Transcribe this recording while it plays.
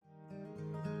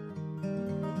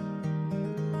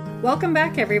Welcome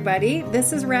back, everybody.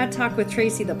 This is Rad Talk with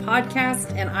Tracy, the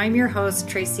podcast, and I'm your host,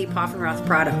 Tracy Poffenroth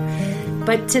Prado.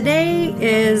 But today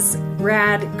is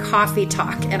Rad Coffee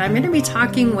Talk, and I'm going to be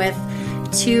talking with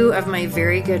two of my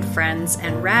very good friends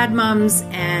and rad moms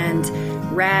and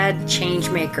rad change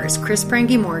makers, Chris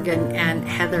Prangy Morgan and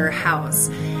Heather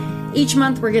House. Each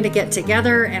month we're going to get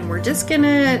together and we're just going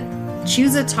to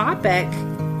choose a topic,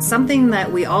 something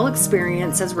that we all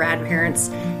experience as rad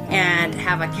parents, and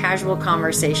have a casual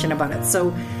conversation about it.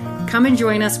 So come and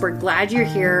join us. We're glad you're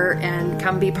here, and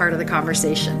come be part of the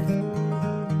conversation.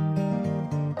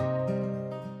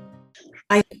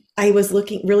 I was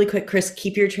looking really quick, Chris,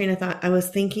 keep your train of thought. I was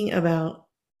thinking about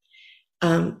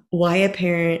why a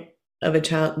parent of a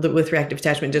child with reactive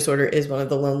attachment disorder is one of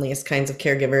the loneliest kinds of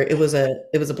caregiver. It was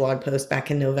a blog post back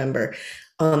in November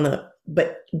on the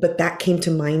but that came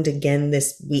to mind again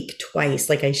this week twice.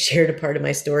 Like, I shared a part of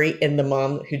my story, and the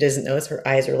mom who doesn't know us, her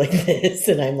eyes are like this,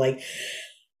 and I'm like,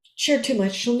 shared too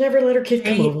much. She'll never let her kid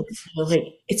come over. So, like,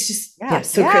 it's just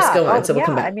So Chris, go on. So we'll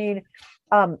come back. I mean,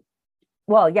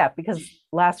 because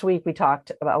last week we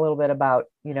talked about a little bit about,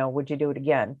 would you do it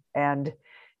again? And,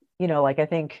 I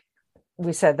think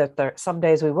we said that some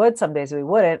days we would, some days we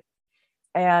wouldn't.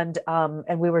 And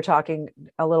we were talking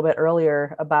a little bit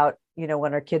earlier about,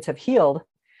 when our kids have healed.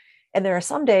 And there are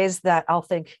some days that I'll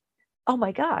think, oh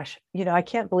my gosh, I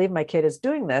can't believe my kid is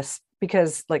doing this,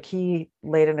 because like he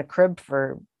laid in a crib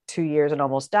for 2 years and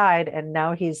almost died. And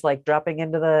now he's like dropping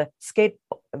into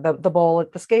the bowl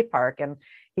at the skate park, and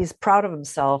he's proud of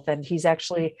himself, and he's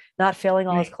actually not failing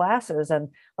all his classes. And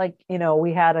like,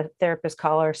 we had a therapist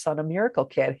call our son a miracle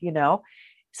kid,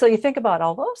 so you think about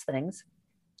all those things,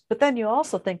 but then you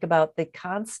also think about the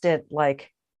constant,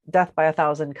 like, death by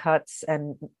 1,000 cuts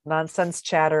and nonsense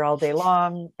chatter all day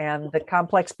long, and the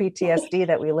complex PTSD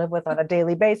that we live with on a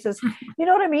daily basis. You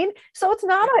know what I mean? So it's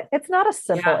not a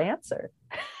simple answer.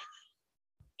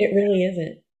 It really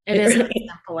isn't. It isn't a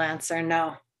simple answer.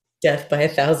 No. Death by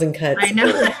 1,000 cuts. I know.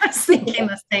 I was thinking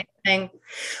the same thing.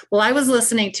 Well, I was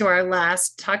listening to our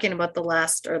talking about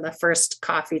the first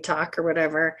coffee talk or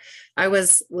whatever. I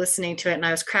was listening to it and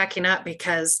I was cracking up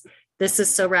because this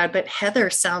is so rad. But Heather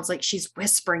sounds like she's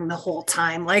whispering the whole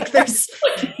time. Like there's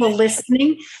people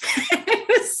listening. It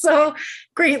was so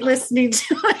great listening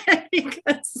to it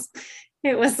because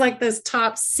it was like this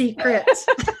top secret.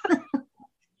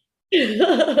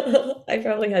 I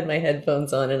probably had my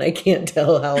headphones on and I can't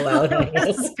tell how loud I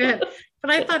was. That's good. But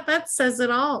I thought that says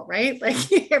it all, right?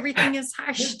 Like everything is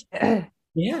hushed.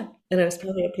 Yeah. And I was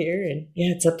probably up here, and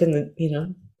it's up in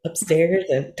the, upstairs,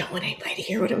 and don't want anybody to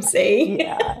hear what I'm saying.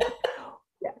 Yeah.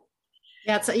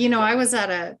 So, I was at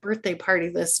a birthday party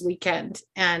this weekend,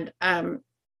 and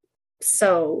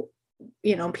so,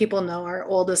 people know our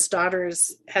oldest daughter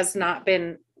has not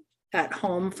been at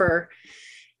home for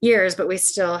years, but we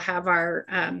still have our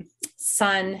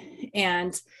son.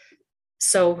 And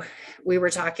so we were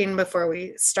talking before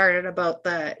we started about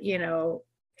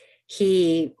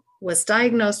he was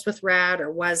diagnosed with rad,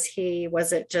 or was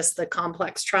it just the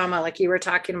complex trauma like you were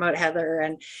talking about, Heather?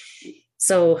 And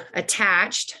so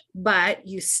attached, but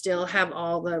you still have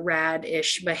all the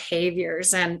rad-ish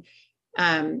behaviors. And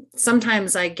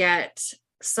sometimes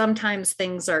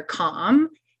things are calm,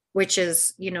 which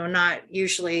is, not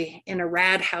usually in a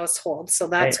rad household. So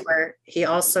that's right. Where he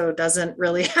also doesn't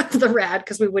really have the rad,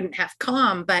 because we wouldn't have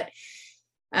calm. But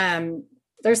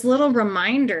there's little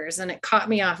reminders, and it caught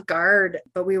me off guard.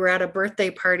 But we were at a birthday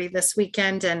party this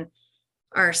weekend, and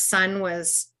our son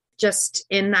was just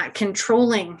in that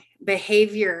controlling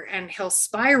behavior, and he'll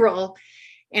spiral.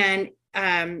 And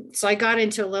so I got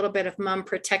into a little bit of mom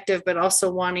protective, but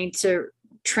also wanting to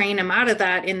train him out of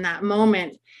that in that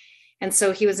moment. And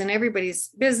so he was in everybody's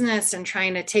business and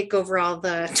trying to take over all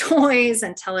the toys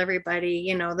and tell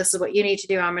everybody, this is what you need to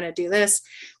do. I'm going to do this.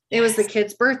 It was the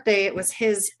kid's birthday. It was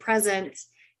his present.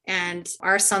 And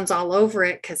our son's all over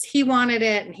it because he wanted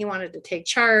it and he wanted to take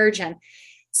charge. And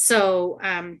so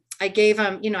I gave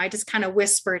him, I just kind of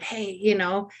whispered, hey,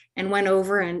 and went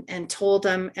over and told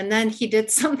him. And then he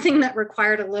did something that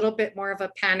required a little bit more of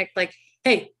a panic, like,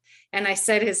 hey, and I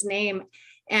said his name.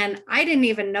 And I didn't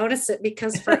even notice it,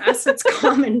 because for us, it's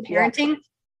common parenting.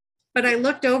 But I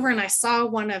looked over and I saw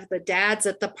one of the dads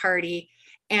at the party,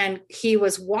 and he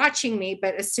was watching me.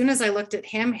 But as soon as I looked at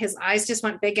him, his eyes just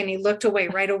went big and he looked away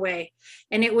right away.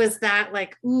 And it was that,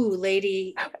 like, ooh,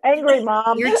 lady. Angry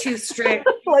mom. You're too strict.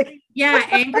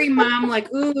 Angry mom,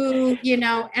 like, ooh,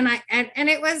 and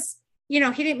it was, he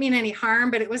didn't mean any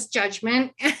harm, but it was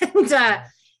judgment. And,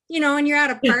 and you're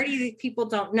at a party, people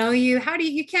don't know you.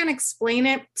 You can't explain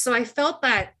it. So I felt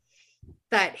that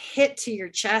that hit to your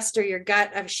chest or your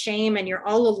gut of shame, and you're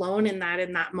all alone in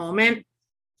that moment.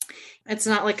 It's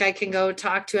not like I can go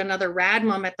talk to another rad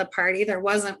mom at the party. There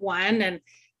wasn't one, and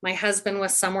my husband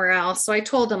was somewhere else. So I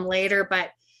told him later, but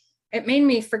it made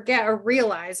me forget or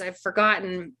realize I've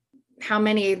forgotten how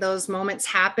many of those moments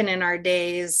happen in our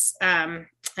days.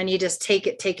 And you just take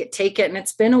it. And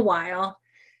it's been a while.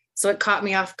 So it caught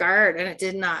me off guard and it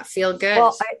did not feel good.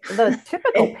 Well, the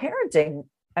typical parenting,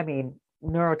 I mean,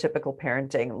 neurotypical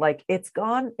parenting, like it's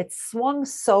swung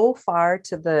so far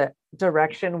to the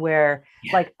direction where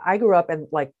like I grew up and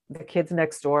like the kids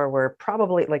next door were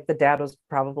probably like the dad was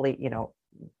probably,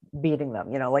 beating them,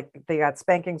 like they got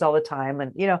spankings all the time.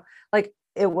 And, like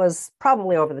it was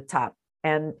probably over the top.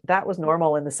 And that was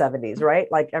normal in the 70s, right?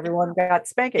 Like everyone got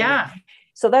spanking. Yeah.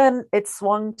 So then it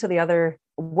swung to the other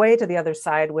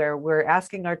side where we're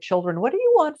asking our children, what do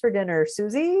you want for dinner,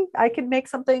 Susie? I can make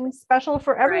something special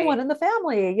for everyone in the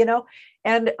family,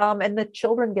 and the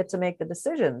children get to make the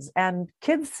decisions, and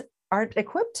kids aren't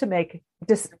equipped to make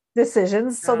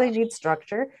decisions. So they need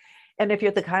structure. And if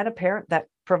you're the kind of parent that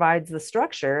provides the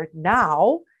structure,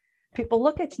 now people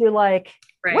look at you like,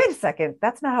 wait a second,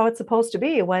 that's not how it's supposed to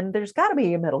be, when there's got to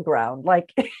be a middle ground.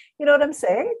 Like, you know what I'm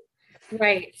saying?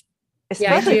 Right.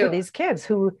 Especially for these kids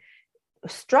who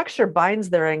structure binds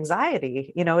their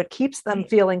anxiety. It keeps them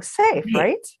feeling safe,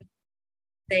 right?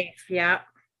 Safe. Yeah.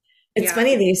 It's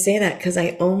funny that you say that, because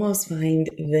I almost find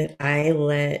that I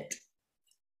let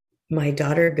my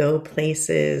daughter go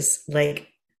places, like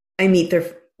I meet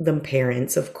them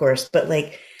parents, of course, but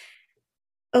like,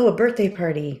 oh, a birthday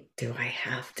party. Do I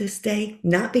have to stay?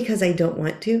 Not because I don't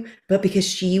want to, but because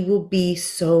she will be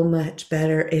so much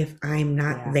better if I'm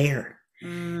not there.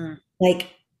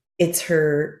 Like it's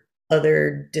her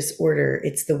other disorder.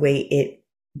 It's the way it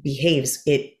behaves.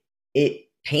 It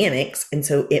panics. And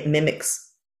so it mimics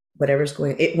whatever's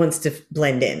going, it wants to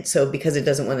blend in. So because it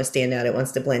doesn't want to stand out, it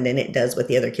wants to blend in. It does what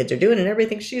the other kids are doing and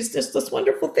everything. She's just this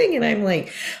wonderful thing. And I'm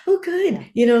like, oh, good.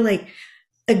 Like,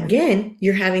 again,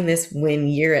 you're having this when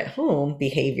you're at home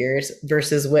behaviors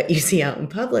versus what you see out in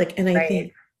public. And I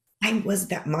think I was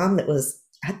that mom that was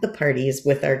at the parties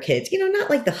with our kids,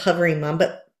 not like the hovering mom,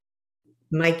 but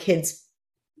my kids'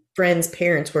 friends'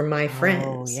 parents were my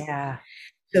friends. Oh, yeah.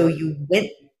 So you went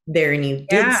there and you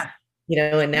did,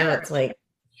 and now it's like,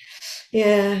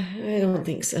 yeah, I don't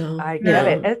think so. I get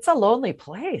it. It's a lonely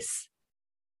place.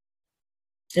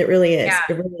 It really is. Yeah.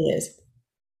 It really is.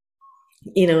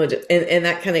 And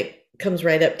that kind of comes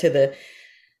right up to the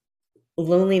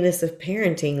loneliness of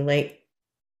parenting. Like,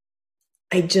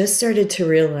 I just started to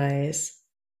realize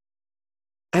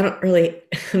I'm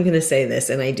going to say this,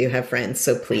 and I do have friends,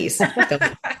 so please don't.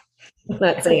 I'm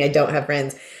not saying I don't have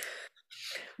friends.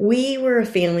 We were a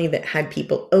family that had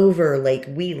people over. Like,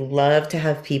 we love to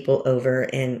have people over,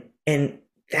 and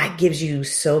that gives you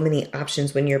so many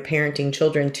options when you're parenting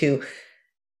children to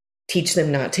teach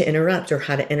them not to interrupt or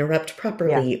how to interrupt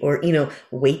properly, or,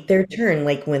 wait their turn,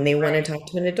 like when they want to talk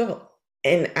to an adult.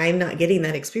 And I'm not getting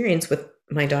that experience with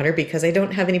my daughter because I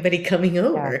don't have anybody coming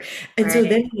over. And so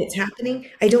then when it's happening,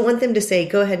 I don't want them to say,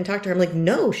 go ahead and talk to her. I'm like,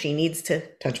 no, she needs to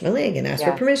touch my leg and ask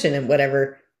for permission, and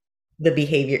whatever the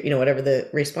behavior, whatever the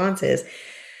response is.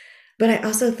 But I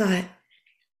also thought,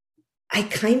 I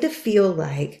kind of feel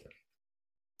like,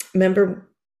 remember,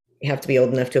 you have to be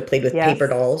old enough to have played with paper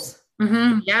dolls.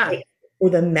 Mm-hmm. Yeah. Like, or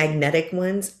the magnetic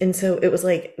ones. And so it was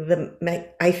like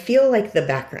I feel like the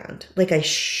background, like I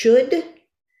should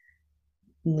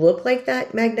look like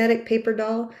that magnetic paper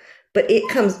doll, but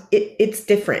it's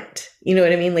different. You know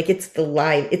what I mean? Like it's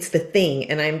the thing.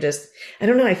 And I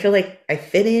don't know. I feel like I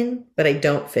fit in, but I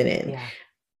don't fit in. Yeah.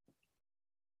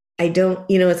 I don't,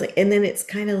 it's like, and then it's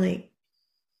kind of like,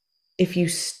 if you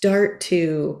start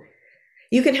to,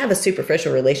 you can have a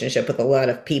superficial relationship with a lot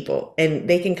of people, and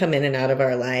they can come in and out of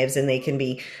our lives, and they can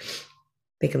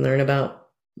learn about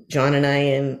John and I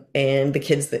and the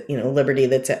kids that, Liberty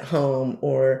that's at home,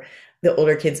 or the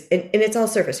older kids. And it's all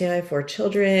surface. I have 4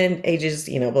 children, ages,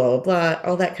 blah, blah, blah,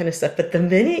 all that kind of stuff. But the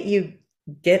minute you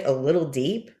get a little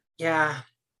deep. Yeah.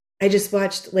 I just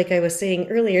watched, like I was saying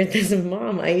earlier, this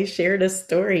mom, I shared a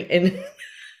story, and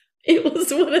it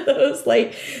was one of those,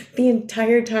 like, the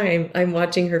entire time I'm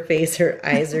watching her face, her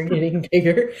eyes are getting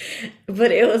bigger,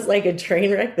 but it was like a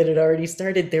train wreck that had already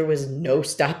started. There was no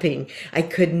stopping. I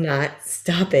could not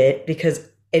stop it, because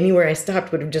anywhere I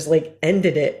stopped would have just like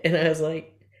ended it. And I was like,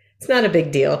 it's not a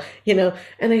big deal, and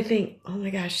I think, oh my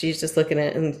gosh, she's just looking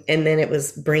at it. And then it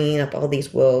was bringing up all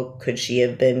these, well, could she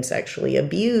have been sexually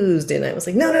abused? And I was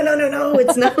like, no,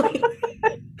 it's not like,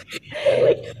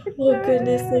 like, oh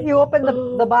goodness. Like, you opened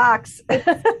the box.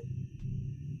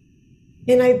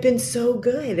 And I've been so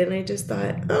good. And I just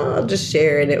thought, oh, I'll just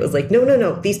share. And it was like, no, no,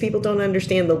 no. These people don't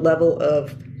understand the level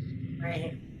of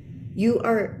Right. you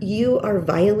are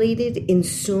violated in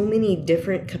so many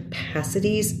different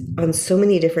capacities on so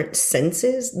many different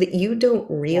senses that you don't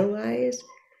Yeah. realize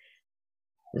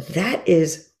that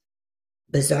is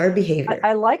bizarre behavior.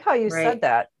 I like how you said Right.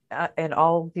 that in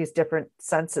all these different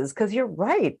senses, because you're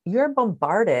right. You're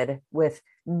bombarded with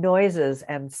noises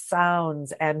and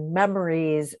sounds and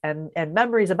memories and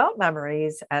memories about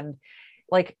memories. And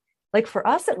like like for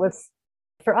us it was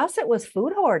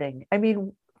food hoarding. I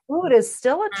mean, food is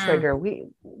still a Mm. trigger. We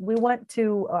went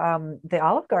to the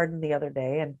Olive Garden the other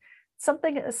day, and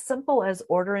something as simple as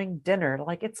ordering dinner,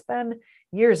 like it's been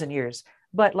years and years,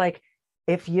 but like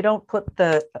if you don't put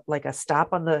the like a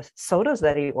stop on the sodas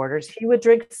that he orders, he would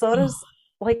drink sodas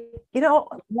like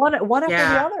one after the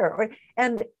Yeah. other.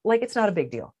 And like it's not a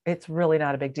big deal. It's really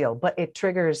not a big deal, but it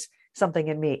triggers something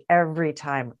in me every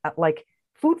time. Like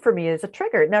food for me is a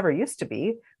trigger. It never used to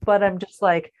be, but I'm just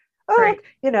like, oh,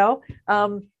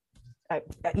 Right. I,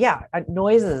 yeah,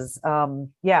 noises,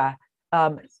 yeah,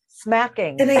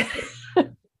 smacking. And I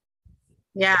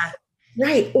Yeah.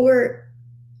 right, or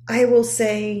I will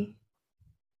say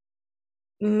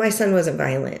my son wasn't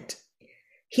violent.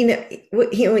 He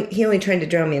only tried to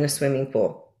drown me in a swimming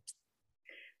pool.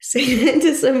 Say that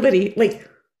to somebody like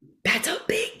that's a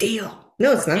big deal.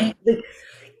 No, it's not. Right. Like,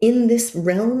 in this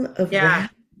realm of Yeah.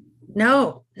 rap,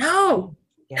 No, no,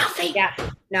 Yeah. nothing. yeah,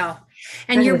 no.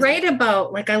 And And you're with right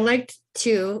about, like, I liked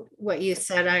too what you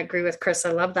said. I agree with Chris.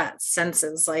 I love that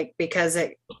senses, like, because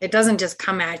it doesn't just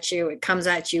come at you, it comes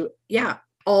at you, yeah,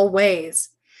 always.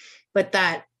 But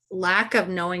that lack of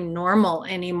knowing normal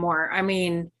anymore. I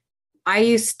mean, I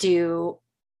used to,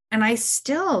 and I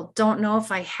still don't know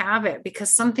if I have it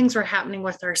because some things were happening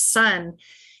with our son,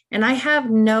 and I have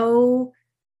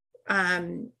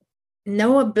um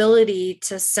no ability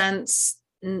to sense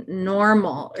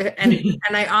normal, and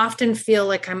I often feel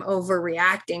like I'm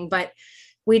overreacting, but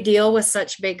we deal with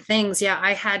such big things. Yeah,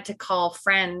 I had to call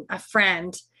a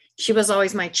friend. She was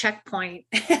always my checkpoint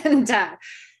and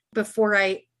before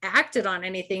I acted on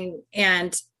anything.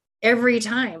 And every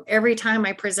time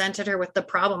I presented her with the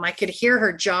problem, I could hear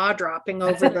her jaw dropping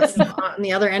over on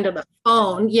the other end of the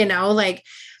phone, like,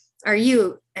 are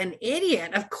you an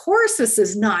idiot? Of course, this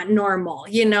is not normal,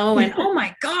 and oh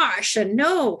my gosh, and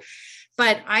no.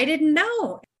 But I didn't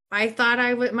know. I thought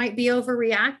might be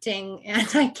overreacting, and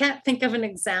I can't think of an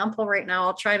example right now.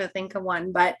 I'll try to think of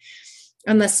one, but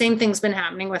and the same thing's been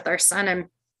happening with our son. And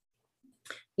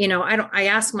I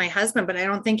ask my husband, but I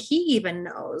don't think he even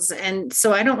knows. And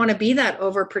so I don't want to be that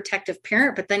overprotective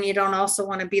parent, but then you don't also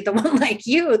want to be the one like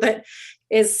you that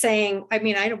is saying, I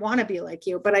mean, I don't want to be like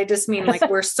you, but I just mean, like,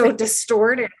 we're so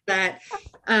distorted that,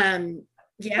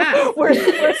 yeah, We're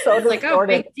so it's like, oh,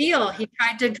 distorted. big deal. He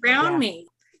tried to drown Yeah. me.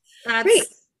 right,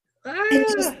 That's, and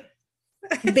just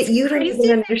that it's you don't even crazy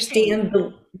thinking. understand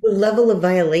the level of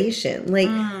violation. Like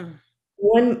Mm,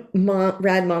 one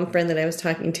rad mom friend that I was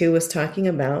talking to was talking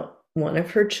about one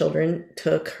of her children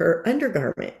took her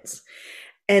undergarments.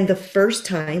 And the first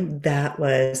time that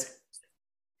was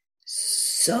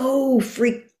so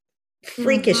freakish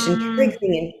and mhm.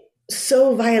 triggering and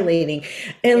so violating.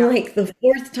 And Yeah, like the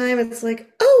fourth time, it's like,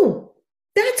 oh,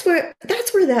 that's where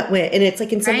that went. And it's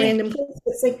like in some right. random place.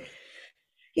 It's like,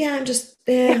 yeah, I'm just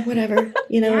whatever,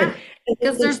 Yeah, and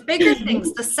because it's there's bigger like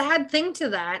things. The sad thing to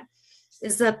that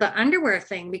is that the underwear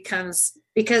thing becomes,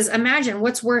 because imagine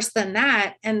what's worse than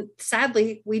that. And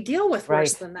sadly, we deal with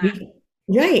worse Right. than that,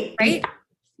 right. right? And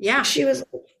Yeah, she was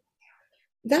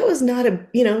that was not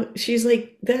she's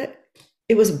like that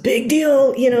it was a big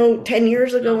deal 10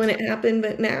 years ago when it happened,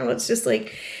 but now it's just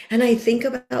like, and I think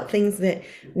about things that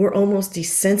we're almost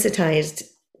desensitized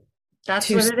that's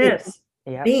to what it certain is.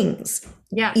 Yep. things, even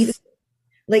Yes,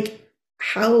 like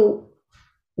how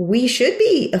we should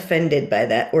be offended by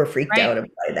that or freaked right, out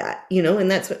by that,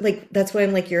 and that's why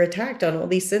I'm like, you're attacked on all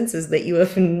these senses that you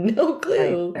have no Right.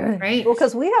 clue. Well, right,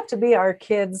 because we have to be our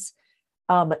kids'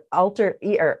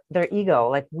 or their ego.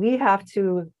 Like we have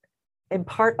to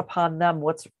impart upon them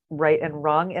what's right and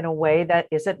wrong in a way that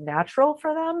isn't natural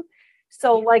for them.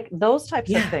 So like those types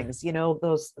of Yeah, things,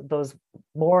 those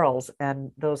morals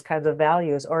and those kinds of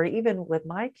values, or even with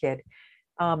my kid,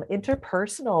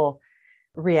 interpersonal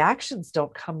reactions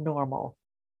don't come normal.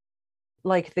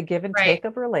 Like the give and right, take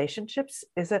of relationships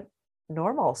isn't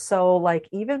normal. So like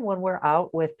even when we're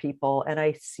out with people and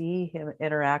I see him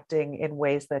interacting in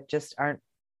ways that just aren't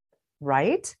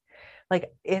right,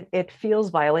 like it feels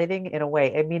violating in a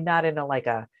way. I mean, not in a like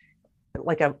a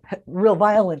real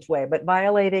violent way, but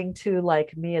violating to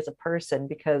like me as a person,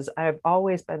 because I've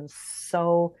always been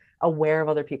so aware of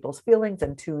other people's feelings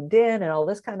and tuned in and all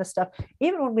this kind of stuff.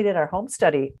 Even when we did our home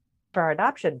study for our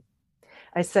adoption,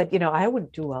 I said, I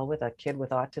wouldn't do well with a kid with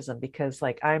autism because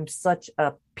like I'm such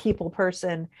a people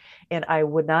person and I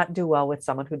would not do well with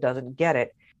someone who doesn't get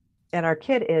it. And our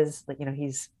kid is like,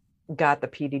 he's got the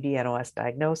PDD-NOS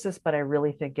diagnosis, but I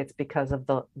really think it's because of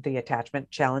the attachment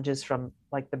challenges from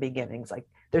like the beginnings. Like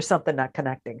there's something not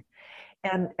connecting.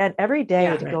 And every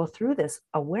day to go through this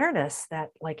awareness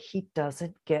that like he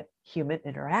doesn't get human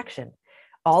interaction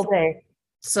all day.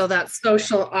 So that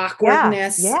social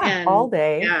awkwardness. And all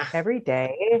day, every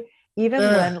day, even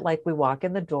when like we walk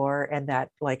in the door and that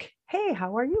like, hey,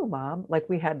 how are you, mom? Like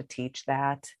we had to teach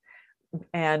that.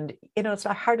 And, it's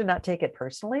not hard to not take it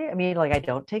personally. I mean, like I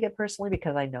don't take it personally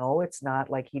because I know it's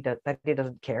not like he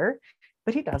doesn't care,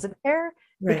 but he doesn't care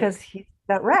because he's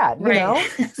that rad,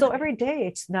 So every day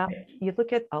it's not, you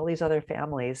look at all these other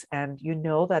families and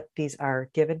that these are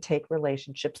give and take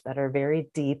relationships that are very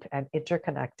deep and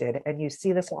interconnected. And you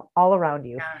see this all around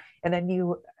you. Yeah. And then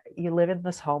you live in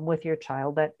this home with your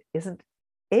child that isn't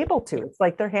able to, it's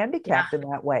like they're handicapped in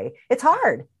that way. It's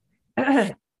hard.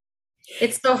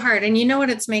 It's so hard. And you know what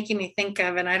it's making me think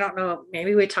of, and I don't know,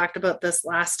 maybe we talked about this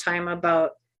last time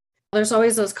about, there's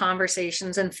always those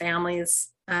conversations in families,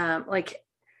 like,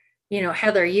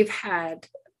 Heather, you've had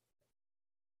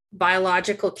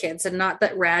biological kids, and not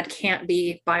that RAD can't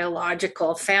be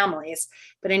biological families,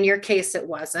 but in your case, it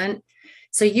wasn't.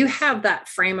 So you have that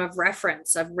frame of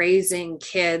reference of raising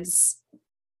kids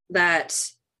that,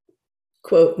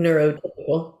 quote,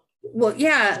 neurotypical. Well,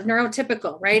 yeah,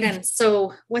 neurotypical, right? And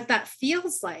so what that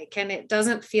feels like, and it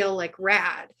doesn't feel like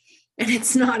RAD, and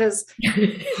it's not as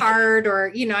hard,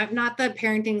 or, not that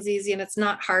parenting's easy and it's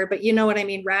not hard, but you know what I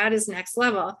mean? RAD is next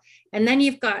level. And then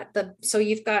you've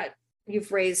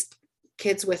raised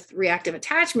kids with reactive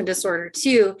attachment disorder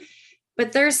too,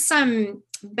 but there's some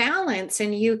balance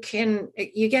and you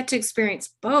get to experience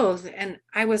both. And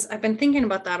I've been thinking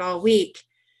about that all week.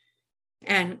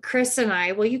 And Chris and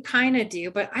I, well, you kind of do,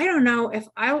 but I don't know if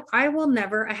I will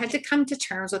never, I had to come to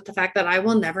terms with the fact that I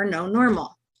will never know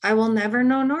normal. I will never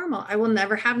know normal. I will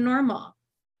never have normal.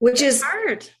 Which is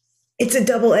hard. It's a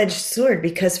double-edged sword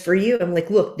because for you, I'm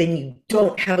like, look, then you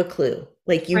don't have a clue.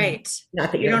 Like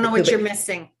not that you don't know what you're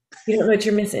missing. You don't know what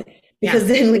you're missing. Because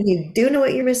then when you do know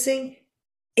what you're missing,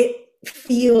 it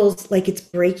feels like it's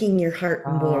breaking your heart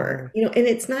more. And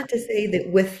it's not to say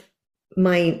that with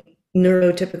my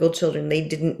neurotypical children, they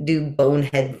didn't do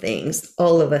bonehead things.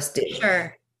 All of us did.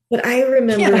 Sure. But I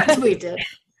remember we did.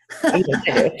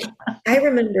 I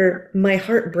remember my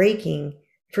heart breaking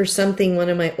for something one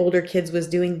of my older kids was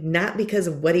doing, not because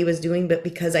of what he was doing, but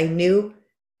because I knew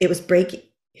it was breaking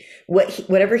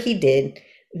whatever he did.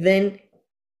 Then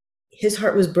his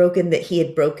heart was broken that he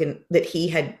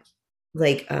had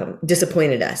like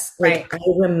disappointed us. Like I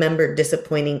remember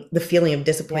the feeling of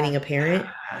disappointing a parent.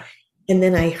 And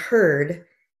then I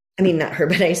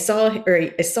saw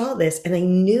this and I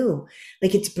knew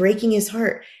like it's breaking his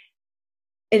heart.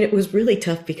 And it was really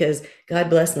tough because God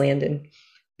bless Landon,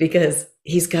 because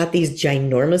he's got these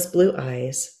ginormous blue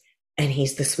eyes and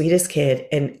he's the sweetest kid.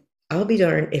 And I'll be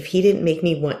darned if he didn't make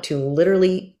me want to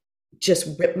literally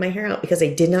just rip my hair out because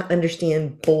I did not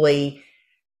understand boy.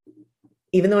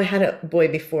 Even though I had a boy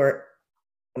before,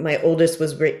 my oldest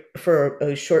was great for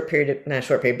a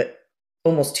but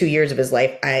almost 2 years of his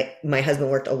life. My husband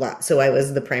worked a lot, so I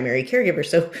was the primary caregiver.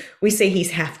 So we say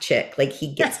he's half chick, like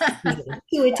he's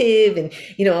intuitive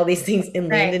and all these things. And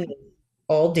Landon,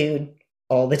 all dude,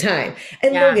 all the time.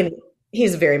 And Logan,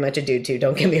 he's very much a dude too.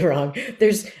 Don't get me wrong.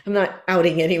 I'm not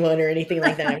outing anyone or anything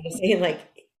like that. I'm just saying like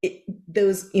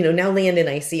now Landon,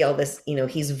 I see all this.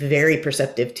 He's very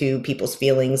perceptive to people's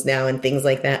feelings now and things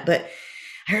like that. But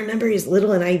I remember he's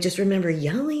little and I just remember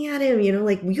yelling at him,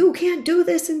 like, you can't do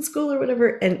this in school or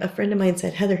whatever. And a friend of mine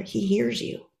said, Heather, he hears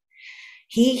you.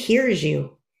 He hears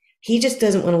you. He just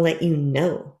doesn't want to let you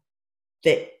know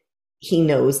that he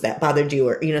knows that bothered you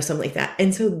or, something like that.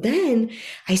 And so then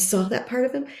I saw that part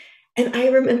of him and I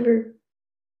remember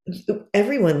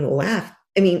everyone will laugh.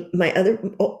 I mean,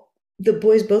 the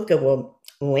boys both go, well,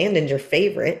 Landon's your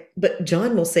favorite, but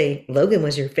John will say Logan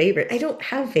was your favorite. I don't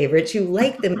have favorites. You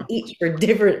like them each for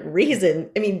different reasons.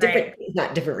 I mean,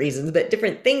 not different reasons, but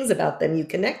different things about them you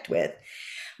connect with.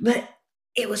 But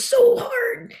it was so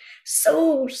hard,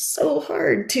 so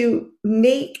hard to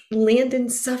make Landon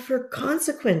suffer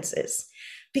consequences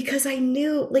because I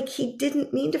knew like he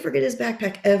didn't mean to forget his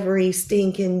backpack every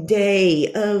stinking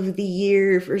day of the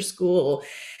year for school.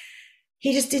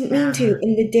 He just didn't mean to.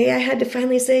 And the day I had to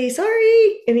finally say,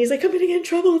 sorry. And he's like, I'm going to get in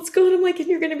trouble at school. And I'm like, and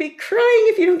you're going to be crying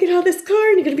if you don't get out of this car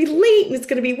and you're going to be late and it's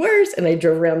going to be worse. And I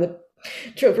drove around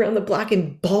drove around the block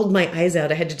and bawled my eyes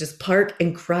out. I had to just park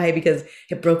and cry because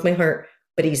it broke my heart,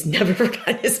 but he's never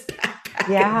forgot his backpack.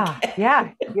 Yeah. again.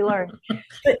 Yeah. You learn.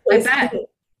 But I bet.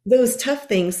 those tough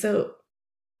things. So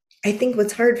I think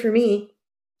what's hard for me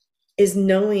is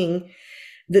knowing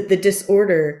that the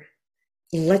disorder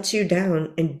lets you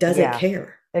down and doesn't Yeah.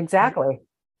 care. Exactly.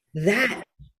 That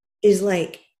is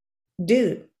like,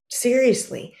 dude,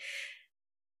 seriously.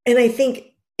 And I think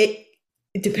it,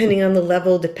 depending on the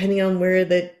level, depending on where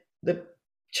the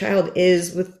child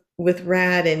is with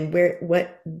RAD and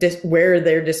where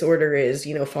their disorder is,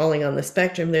 falling on the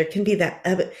spectrum, there can be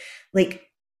that like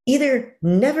either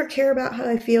never care about how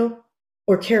I feel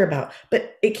or care about,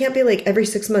 but it can't be like every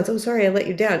 6 months, oh, sorry, I let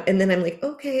you down. And then I'm like,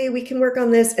 okay, we can work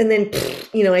on this. And then,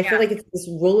 I feel like it's this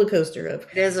roller coaster of,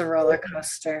 It is a roller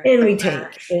coaster. and Oh we my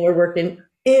tank gosh. and we're working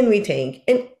and we tank.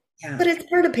 And, Yeah. but it's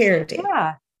part of parenting,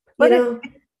 Yeah. you But know?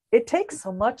 it takes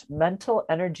so much mental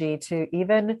energy to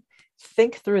even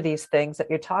think through these things that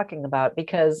you're talking about,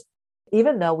 because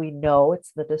even though we know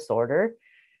it's the disorder,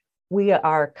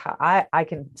 I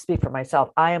can speak for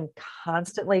myself. I am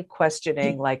constantly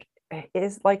questioning, like,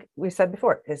 like we said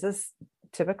before, is this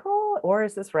typical or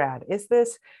is this RAD? Is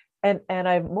this, and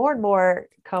I've more and more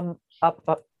come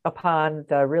up upon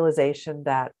the realization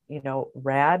that,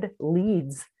 RAD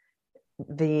leads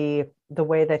the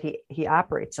way that he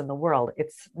operates in the world.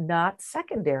 It's not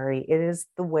secondary. It is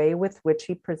the way with which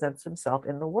he presents himself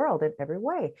in the world in every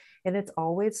way. And it's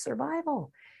always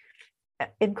survival,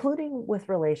 including with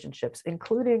relationships,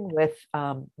 including with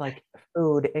like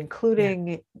food,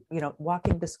 including,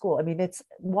 walking to school. I mean, it's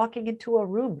walking into a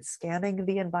room, scanning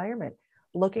the environment,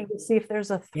 looking to see if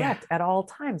there's a threat at all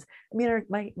times. I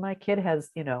mean, my kid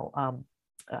has,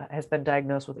 has been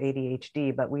diagnosed with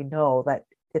ADHD, but we know that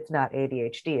it's not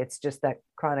ADHD. It's just that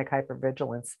chronic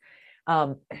hypervigilance.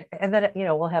 And then,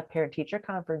 we'll have parent teacher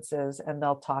conferences and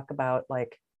they'll talk about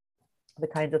like the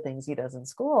kinds of things he does in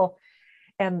school.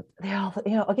 And they all,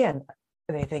 again,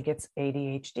 they think it's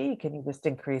ADHD. Can you just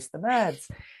increase the meds?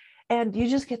 And you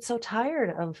just get so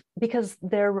tired because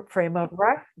their frame of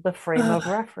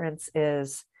reference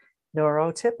is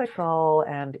neurotypical,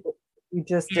 and you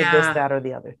just did this, that, or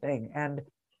the other thing. And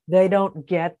they don't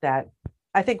get that.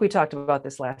 I think we talked about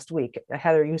this last week.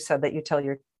 Heather, you said that you tell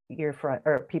your friend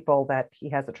or people that he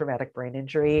has a traumatic brain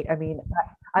injury. I mean,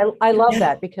 I love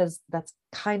that, because that's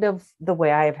kind of the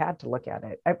way I have had to look at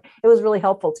it. It was really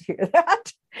helpful to hear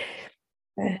that.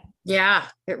 Yeah,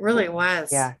 it really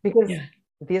was. Yeah, because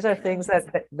these are things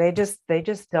that they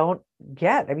just don't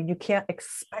get. I mean, you can't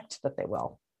expect that they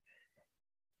will.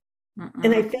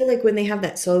 And I feel like when they have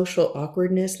that social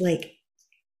awkwardness, like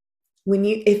when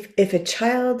if a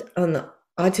child on the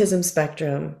autism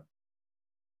spectrum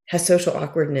has social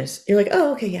awkwardness, you're like,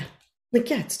 oh, okay, yeah. Like,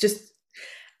 yeah, it's just,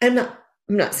 I'm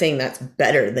not saying that's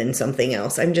better than something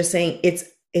else. I'm just saying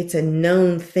it's a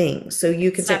known thing. So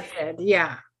you can say,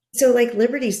 yeah. So like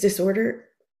Liberty's disorder,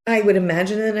 I would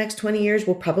imagine in the next 20 years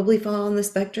will probably fall on the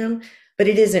spectrum, but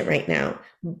it isn't right now.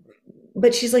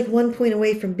 But she's like 1 point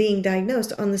away from being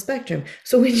diagnosed on the spectrum.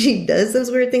 So when she does those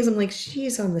weird things, I'm like,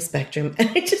 she's on the spectrum. And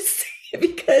I just say it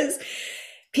because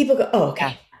people go, oh,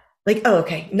 okay. Like, oh,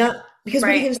 okay. Not because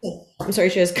what are you going to say? I'm sorry,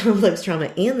 she has complex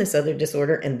trauma and this other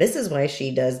disorder. And this is why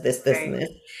she does this, and this.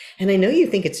 And I know you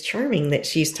think it's charming that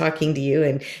she's talking to you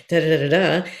and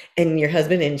and your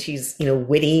husband, and she's,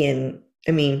 witty. And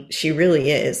I mean, she really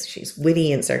is. She's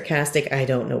witty and sarcastic. I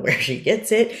don't know where she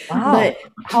gets it. Wow. But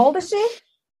how old is she?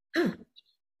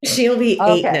 She'll be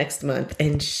 8 next month.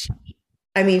 And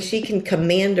she can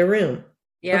command a room.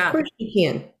 Yeah. Of course she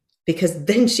can, because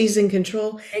then she's in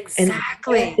control.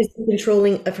 Exactly. And is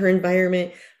controlling of her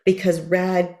environment because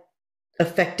RAD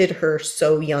affected her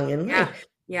so young in life.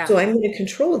 Yeah. So I'm going to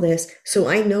control this so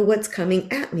I know what's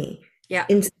coming at me. Yeah.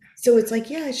 And so it's like,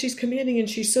 yeah, she's commanding and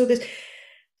she's so this.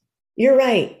 You're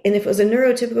right. And if it was a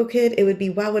neurotypical kid, it would be,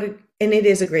 wow, and it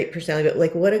is a great personality, but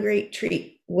like, what a great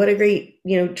treat. What a great,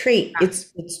 trait. Yeah.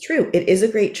 It's true. It is a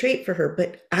great trait for her,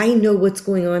 but I know what's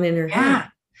going on in her head.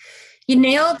 You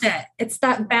nailed it. It's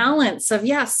that balance of,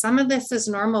 some of this is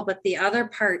normal, but the other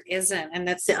part isn't. And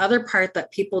that's the other part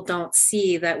that people don't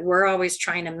see, that we're always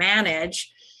trying to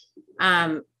manage.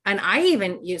 And I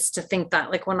even used to think that,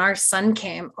 like, when our son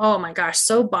came, oh my gosh,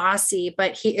 so bossy,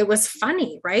 but it was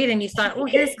funny, right? And you thought, oh,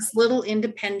 here's this little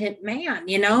independent man,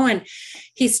 and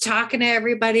he's talking to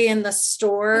everybody in the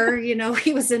store,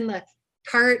 he was in the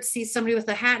cart, sees somebody with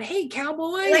a hat, hey,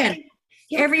 cowboy, and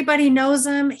everybody knows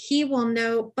him, he will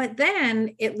know. But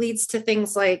then it leads to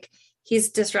things like he's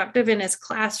disruptive in his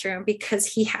classroom because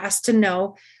he has to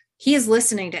know he is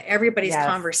listening to everybody's Yes.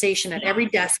 conversation at every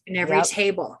desk and every Yep.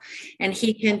 table. And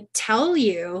he can tell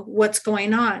you what's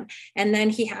going on. And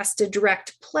then he has to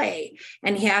direct play,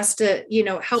 and he has to,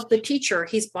 help the teacher.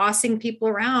 He's bossing people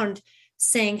around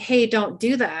saying, hey, don't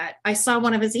do that. I saw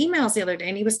one of his emails the other day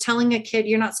and he was telling a kid,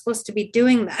 you're not supposed to be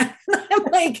doing that. I'm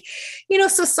like,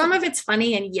 so some of it's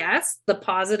funny. And yes, the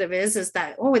positive is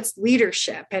that, oh, it's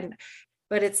leadership.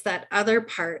 But it's that other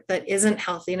part that isn't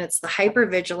healthy, and it's the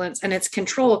hypervigilance and it's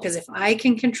control. Because if I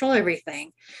can control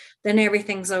everything, then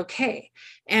everything's okay.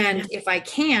 And if I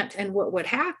can't, and what would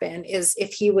happen is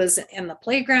if he was on the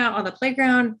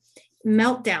playground,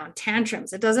 meltdown,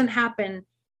 tantrums, it doesn't happen.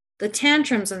 The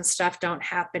tantrums and stuff don't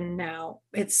happen now.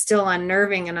 It's still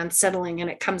unnerving and unsettling, and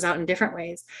it comes out in different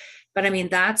ways. But I mean,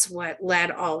 that's what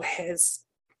led all his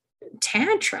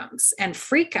tantrums and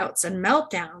freakouts and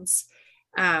meltdowns.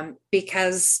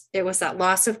 Because it was that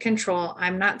loss of control.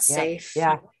 I'm not safe.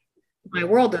 Yeah. My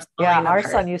world is our apart.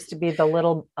 son used to be the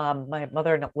little, my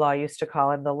mother-in-law used to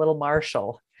call him the little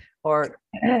Marshall, or,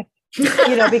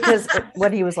 because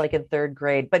when he was like in third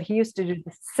grade, but he used to do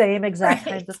the same exact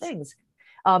kinds of things.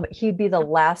 He'd be the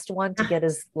last one to get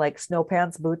his like snow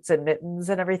pants, boots, and mittens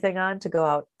and everything on to go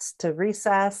out to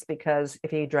recess, because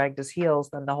if he dragged his heels,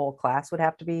 then the whole class would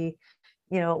have to be,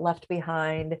 left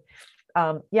behind.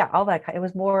 All that it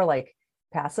was more like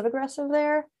passive aggressive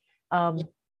there.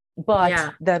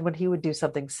 But then when he would do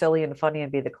something silly and funny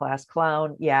and be the class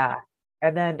clown,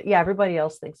 and then everybody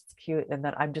else thinks it's cute, and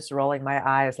then I'm just rolling my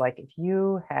eyes like, if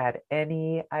you had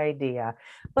any idea.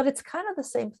 But it's kind of the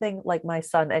same thing like my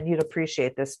son, and you'd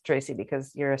appreciate this, Tracy,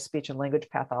 because you're a speech and language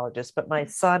pathologist, but my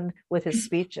son with his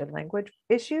speech and language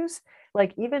issues,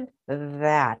 like even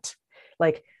that,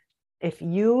 like if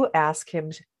you ask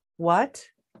him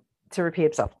to repeat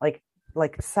himself like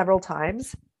several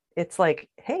times, it's like,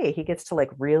 hey, he gets to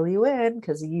like reel you in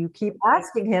because you keep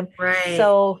asking him. Right.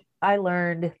 So I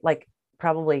learned like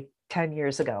probably 10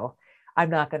 years ago, I'm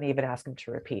not going to even ask him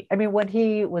to repeat. I mean, when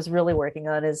he was really working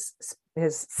on his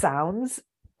sounds,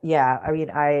 I mean,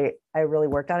 I really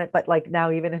worked on it, but like now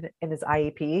even in his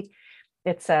IEP,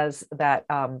 it says that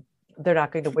they're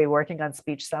not going to be working on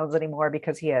speech sounds anymore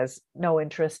because he has no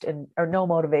interest in, or no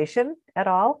motivation at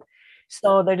all.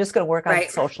 So they're just going to work on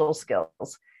social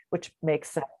skills, which makes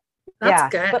sense. That's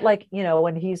good. But like,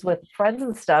 when he's with friends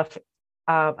and stuff,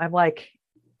 I'm like,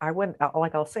 I wouldn't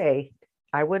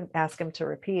ask him to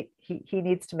repeat. He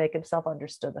needs to make himself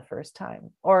understood the first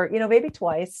time, or, maybe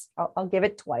twice. I'll give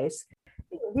it twice.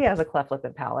 He has a cleft lip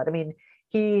and palate. I mean,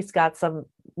 he's got some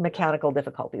mechanical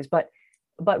difficulties, but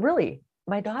really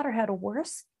my daughter had a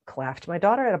worse cleft. My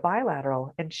daughter had a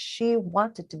bilateral, and she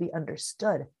wanted to be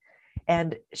understood.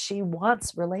 And she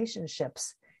wants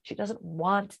relationships. She doesn't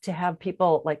want to have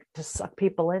people like to suck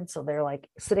people in. So they're like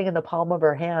sitting in the palm of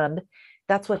her hand.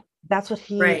 That's what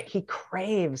he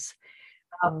craves.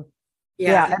 I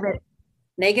mean,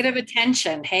 negative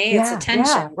attention. Hey, it's attention.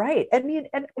 Yeah, right. I mean,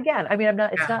 and again, I mean,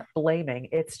 it's not blaming.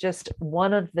 It's just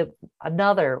one of the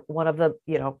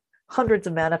hundreds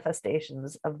of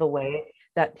manifestations of the way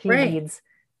that he needs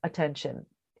attention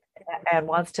and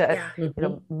wants to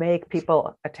make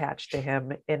people attached to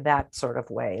him in that sort of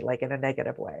way, like in a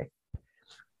negative way.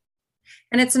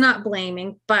 And it's not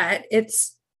blaming, but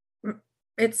it's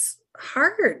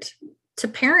hard to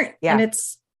parent, and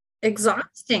it's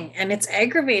exhausting, and it's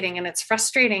aggravating, and it's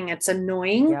frustrating, it's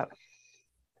annoying.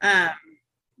 Right?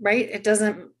 It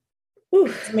doesn't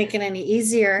make it any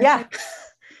easier.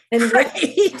 And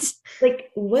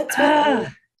like what's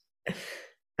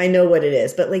I know what it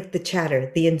is, but like the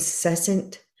chatter, the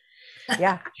incessant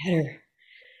chatter.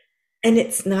 And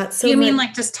it's not so. You mean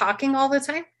like just talking all the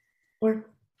time? Or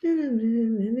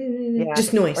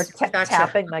just noise. Or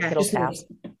tapping, like it'll tap.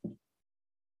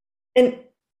 And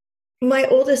my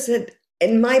oldest said,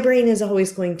 and my brain is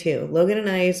always going too. Logan and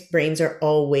I's brains are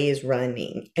always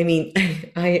running. I mean,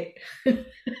 I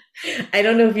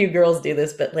don't know if you girls do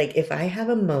this, but like if I have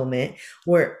a moment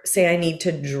where, say, I need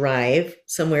to drive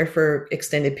somewhere for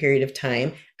extended period of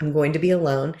time, I'm going to be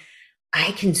alone,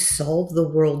 I can solve the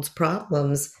world's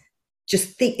problems.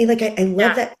 Just think, like I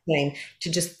love that time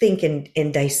to just think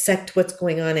and dissect what's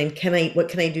going on, and what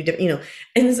can I do different,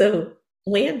 And so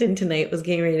Landon tonight was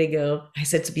getting ready to go. I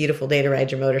said, it's a beautiful day to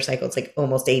ride your motorcycle. It's like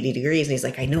almost 80 degrees. And he's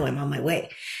like, I know, I'm on my way.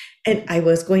 And I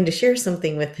was going to share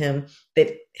something with him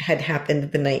that had happened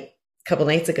a couple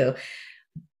nights ago.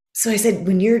 So I said,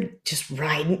 when you're just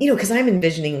riding, because I'm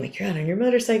envisioning like you're out on your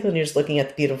motorcycle and you're just looking at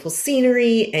the beautiful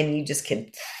scenery and you just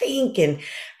can think and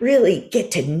really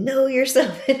get to know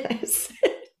yourself. And I said,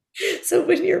 so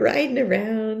when you're riding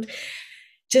around,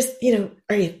 just, do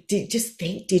you just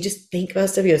think about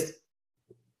stuff? He goes,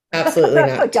 Absolutely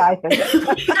That's not. what I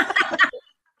think.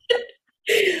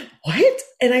 What?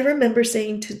 And I remember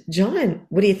saying to John,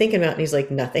 what are you thinking about? And he's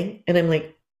like, nothing. And I'm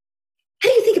like, how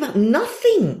do you think about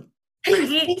nothing? How do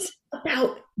you Right. think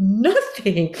about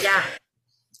nothing? Yeah.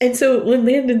 And so when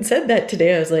Landon said that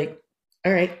today, I was like,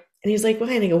 all right. And he's like,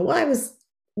 why? And I go, well,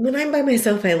 when I'm by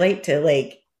myself, I like to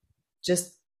like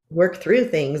just work through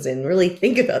things and really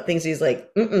think about things. He's like,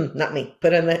 not me.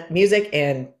 Put on that music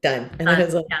and done. And I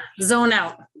was like, Yeah. Zone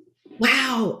out.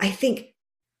 wow, I think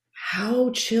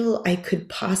how chill I could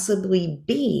possibly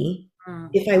be Mm.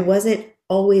 if I wasn't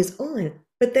always on.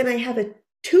 But then I have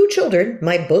two children,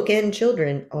 my bookend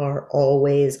children are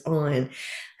always on.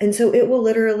 And so it will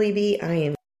literally be, I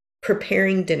am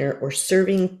preparing dinner or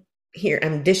serving here.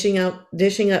 I'm dishing up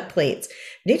plates.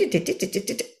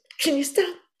 Can you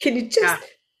stop? Can you just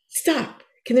stop?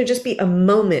 Can there just be a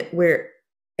moment where,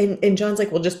 and John's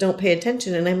like, well, just don't pay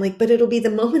attention. And I'm like, but it'll be the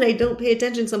moment I don't pay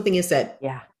attention, something is said.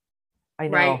 Yeah, I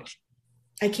know. Right.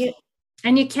 I can't.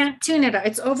 And you can't tune it out.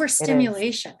 It's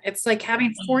overstimulation. It's like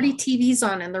having 40 TVs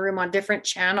on in the room on different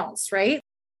channels, right?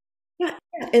 Yeah.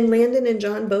 And Landon and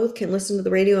John both can listen to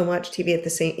the radio and watch TV at the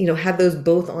same, have those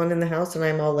both on in the house. And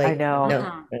I'm all like, I know.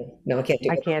 no, I can't do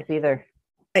it. I can't either.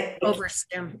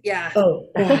 Overstim. Yeah. Oh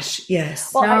gosh,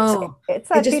 yes. Well, No. it's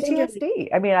that just PTSD.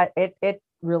 I mean, it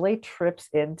really trips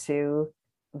into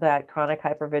that chronic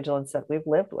hypervigilance that we've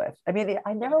lived with. I mean,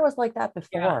 I never was like that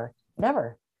before.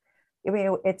 Never. I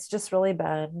mean, it's just really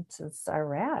been since I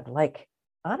rad. Like,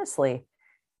 honestly,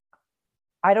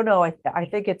 I don't know. I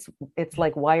think it's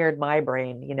like wired my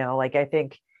brain, like I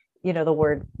think, the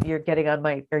word you're getting on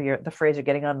my, or the phrase you're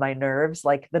getting on my nerves,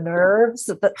 like the nerves,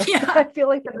 I feel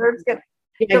like the nerves get,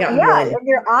 and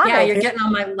you're on it. You're getting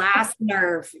on my last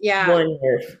nerve. Yeah. One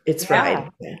nerve. It's fried.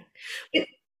 Yeah.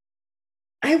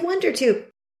 I wonder too,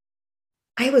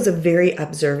 I was a very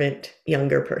observant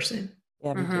younger person.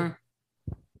 Yeah, me too.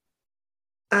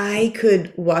 I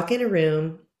could walk in a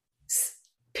room,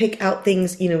 pick out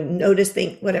things, notice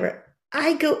things, whatever.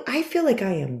 I feel like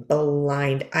I am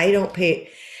blind. I don't pay.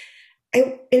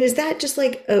 And is that just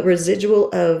like a residual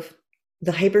of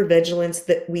the hypervigilance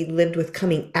that we lived with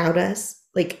coming out us?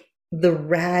 Like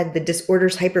the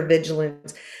disorders,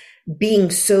 hypervigilance, being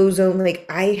so zoned, like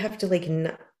I have to like,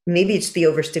 maybe it's the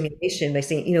overstimulation by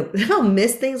saying, I'll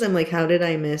miss things. I'm like, how did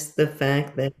I miss the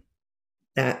fact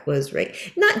that was right?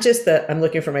 Not just I'm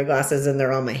looking for my glasses and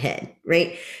they're on my head,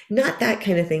 right? Not that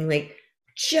kind of thing. Like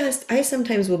I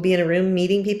sometimes will be in a room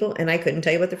meeting people and I couldn't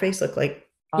tell you what their face looked like.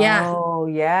 Yeah. Oh,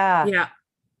 yeah. Yeah.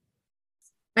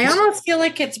 I almost feel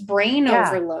like it's brain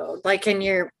overload. Like, and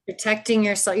you're protecting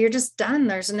yourself. You're just done.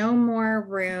 There's no more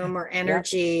room or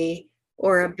energy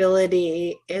or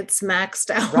ability. It's maxed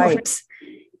out.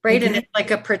 Right. And it's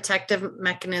like a protective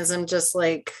mechanism, just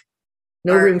like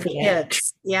no room for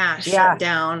kids. Yeah. Shut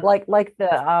down. Like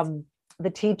the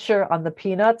teacher on the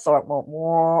Peanuts or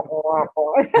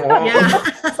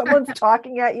someone's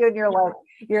talking at you and you're like,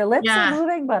 your lips are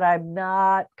moving, but I'm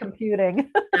not computing.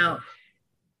 No.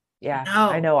 Yeah, no.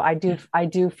 I know. I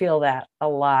do feel that a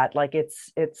lot. Like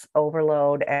it's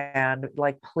overload and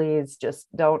like, please just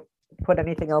don't put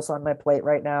anything else on my plate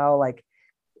right now. Like,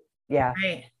 yeah.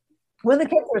 Right. When the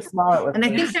kids were small, it was. And I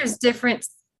think there's different.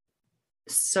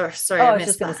 Sorry. I was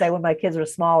just going to say when my kids were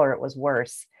smaller, it was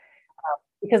worse.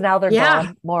 Because now they're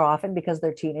gone more often because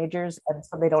they're teenagers and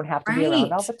so they don't have to be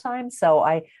around all the time. So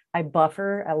I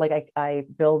buffer, I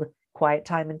build quiet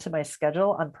time into my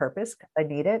schedule on purpose. I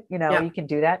need it. You can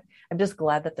do that. I'm just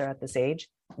glad that they're at this age.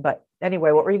 But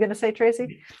anyway, what were you going to say,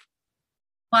 Tracy?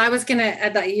 Well, I was going to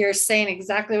add that you're saying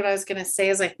exactly what I was going to say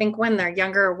is I think when they're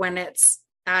younger, when it's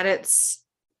at its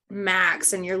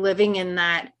max and you're living in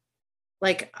that,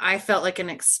 like I felt like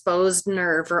an exposed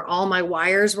nerve or all my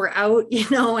wires were out,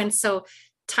 and so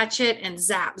touch it and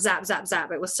zap, zap, zap,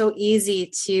 zap. It was so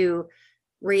easy to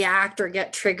react or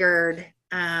get triggered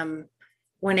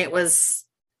when it was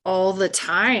all the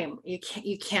time.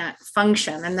 You can't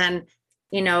function. And then,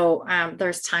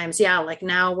 there's times, like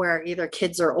now where either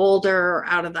kids are older or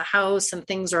out of the house and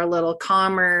things are a little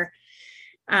calmer.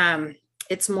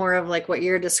 It's more of like what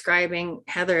you're describing,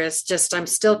 Heather, is just, I'm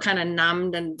still kind of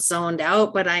numbed and zoned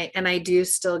out, but I do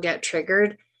still get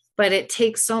triggered, but it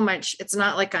takes so much. It's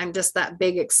not like I'm just that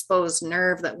big exposed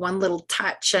nerve that one little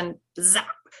touch and zap.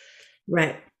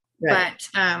 Right.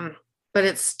 But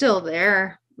it's still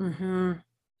there. Mm-hmm.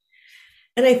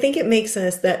 And I think it makes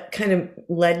us, that kind of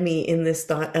led me in this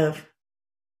thought of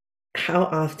how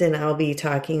often I'll be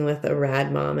talking with a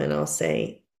rad mom and I'll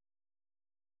say,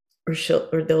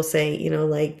 or they'll say,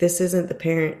 like, this isn't the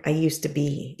parent I used to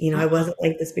be. I wasn't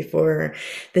like this before.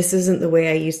 This isn't the way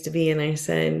I used to be. And I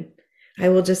said, I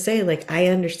will just say, like, I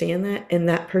understand that, and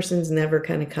that person's never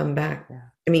kind of come back. Yeah.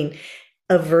 I mean,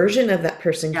 a version of that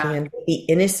person Yeah. can, the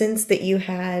innocence that you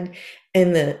had,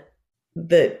 and the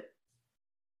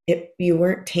you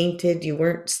weren't tainted, you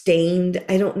weren't stained.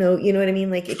 I don't know, you know what I mean?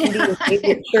 Like, it can be your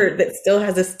favorite shirt that still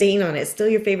has a stain on it, it's still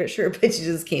your favorite shirt, but you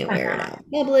just can't wear it out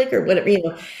in public or whatever, you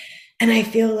know. And I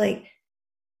feel like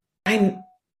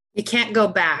You can't go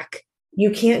back.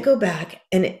 you can't go back.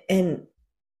 And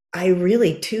I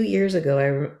really, 2 years ago,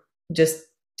 I just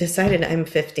decided I'm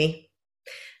 50.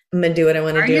 I'm gonna do what I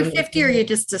want to Are do. you 50 or you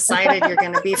just decided you're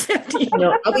going to be 50?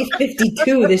 No, I'll be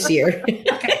 52 this year.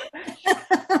 Okay.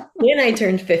 When I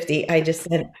turned 50, I just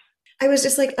said, I was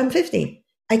just like, I'm 50.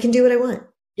 I can do what I want.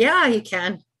 Yeah, you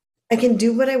can. I can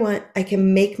do what I want. I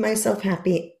can make myself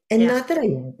happy. And Yeah. not that I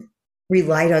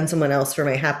relied on someone else for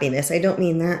my happiness. I don't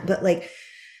mean that, but like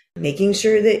making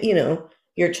sure that, you know,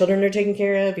 your children are taken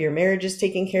care of, your marriage is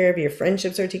taken care of, your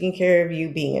friendships are taken care of,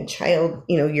 you being a child,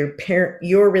 you know,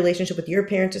 your relationship with your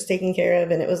parents is taken care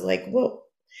of. And it was like, whoa,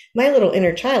 my little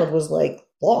inner child was like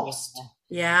lost.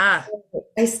 Yeah.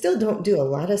 I still don't do a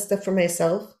lot of stuff for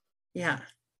myself Yeah.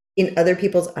 in other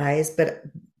people's eyes, but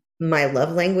my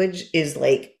love language is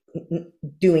like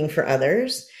doing for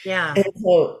others. Yeah. And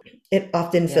so it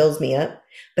often Yeah. fills me up,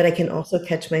 but I can also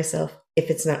catch myself if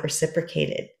it's not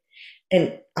reciprocated.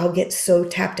 And I'll get so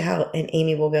tapped out, and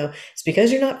Amy will go, it's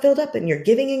because you're not filled up and you're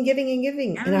giving and giving and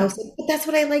giving. And I was like, but that's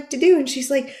what I like to do. And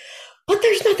she's like, but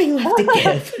there's nothing left to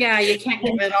give. Yeah, you can't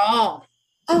give it all.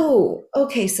 Oh,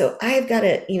 okay. So I've got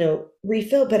to, you know,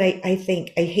 refill. But I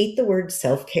think I hate the word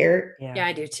self-care. Yeah,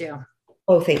 I do too.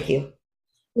 Oh, thank you.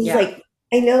 It's Yeah. like,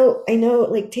 I know,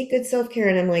 like take good self-care.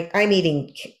 And I'm like, I'm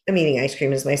eating ice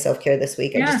cream as my self-care this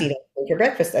week. I Yeah. just eat ice cream for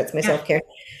breakfast. That's my Yeah. self-care.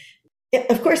 Yeah,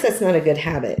 of course, that's not a good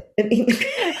habit. I mean,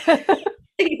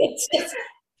 that's just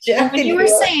And when you were jacking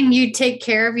you up. saying you take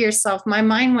care of yourself, my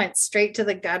mind went straight to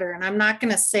the gutter. And I'm not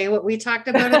going to say what we talked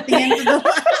about at the end of the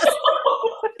last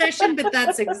session, but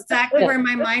that's exactly where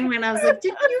my mind went. I was like,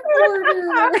 did you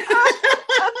order?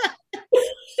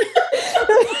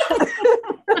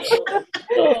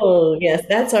 Oh yes,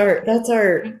 that's our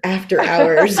after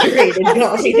hours rated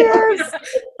coffee. Cheers.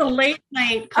 The late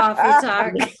night coffee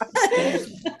talk.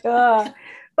 But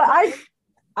I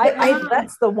Um,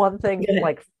 that's the one thing, Go ahead.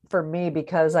 like for me,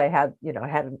 because I had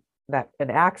an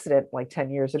accident like 10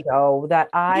 years ago, that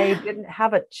I Yeah. didn't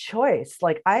have a choice.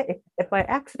 Like if my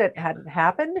accident hadn't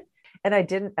happened and I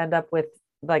didn't end up with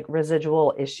like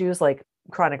residual issues, like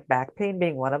chronic back pain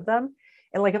being one of them,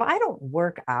 and like if I don't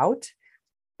work out,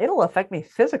 it'll affect me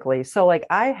physically. So like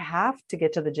I have to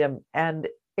get to the gym, and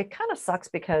it kind of sucks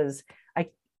because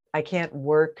I can't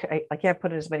work. I can't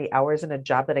put in as many hours in a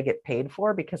job that I get paid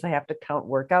for, because I have to count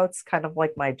workouts, kind of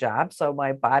like my job. So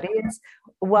my body is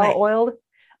well oiled.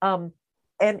 And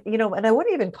you know, and I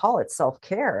wouldn't even call it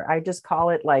self-care. I just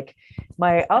call it like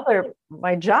my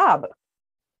job.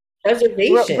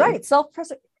 Preservation. Right.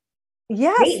 Self-preservation.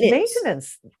 Yes, Maintenance.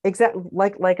 maintenance. Exactly.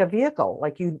 Like a vehicle.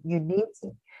 Like you need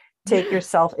to take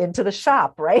yourself into the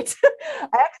shop, right?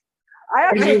 I Are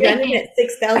actually you running at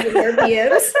 6,000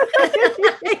 RPMs?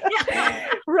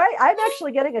 right. I'm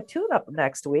actually getting a tune-up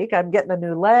next week. I'm getting a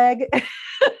new leg.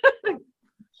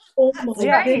 Oh my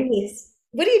Yeah. goodness.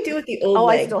 What do you do with the old Oh,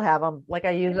 leg? I still have them. Like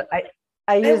I use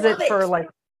use love it for it. like,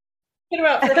 What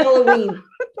about for Halloween?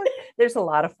 there's a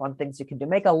lot of fun things you can do.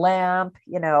 Make a lamp,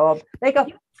 you know, make a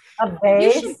You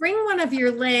vase. should bring one of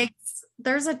your legs.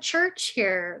 There's a church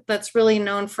here that's really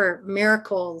known for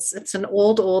miracles. It's an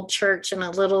old church in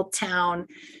a little town,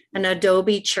 an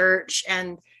adobe church,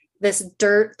 and this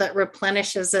dirt that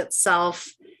replenishes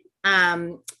itself.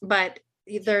 But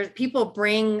there's people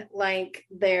bring like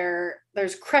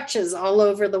there's crutches all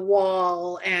over the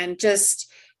wall, and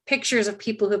just pictures of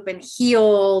people who've been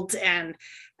healed. And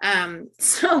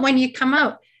so when you come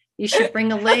out, you should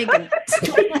bring a leg and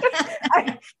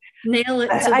nail it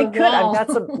to the I could. wall. I've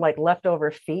got some like leftover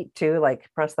feet too, like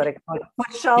prosthetic foot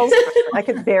shells. I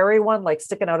could bury one like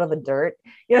sticking out of the dirt.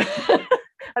 You know,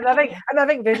 I'm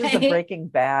having visions of Breaking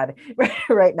Bad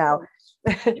right now.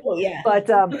 Oh yeah. But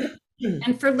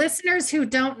And for listeners who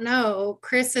don't know,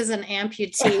 Chris is an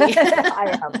amputee,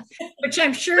 I am. which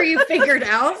I'm sure you figured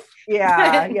out.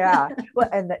 Yeah. Well,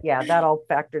 and that all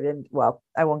factored in. Well,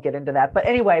 I won't get into that. But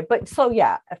anyway, so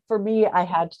yeah, for me, I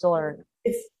had to learn.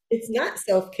 It's not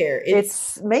self-care.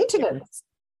 It's maintenance.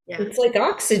 Yeah. It's like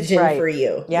oxygen Right. for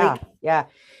you. Yeah. Like, Yeah.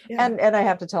 yeah. And I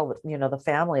have to tell the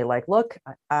family, like, look,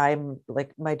 I'm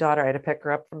like, my daughter, I had to pick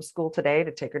her up from school today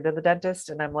to take her to the dentist.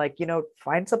 And I'm like,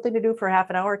 find something to do for half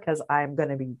an hour, because I'm going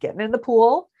to be getting in the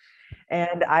pool.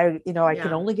 And I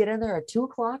can only get in there at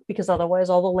 2:00 because otherwise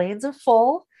all the lanes are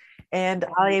full. and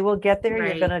I will get there. You're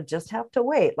Right. gonna just have to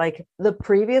wait. Like the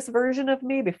previous version of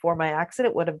me before my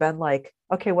accident would have been like,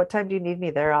 okay, what time do you need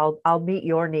me there? I'll meet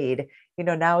your need.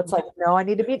 Now it's like, no, I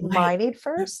need to meet my Right. need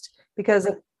first, because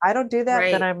if I don't do that,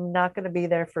 then Right. I'm not going to be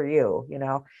there for you,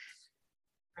 Right.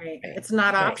 Right. It's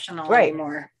not Right. optional Right.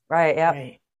 anymore. Right. Yeah.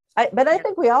 Right. But I Yeah.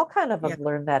 think we all kind of Yeah. have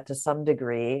learned that to some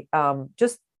degree,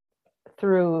 just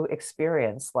through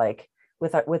experience, like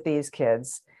with these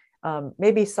kids.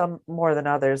 Maybe some more than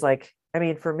others. Like, I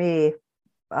mean, for me,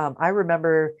 I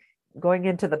remember going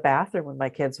into the bathroom when my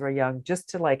kids were young just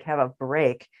to like have a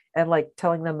break and like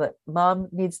telling them that mom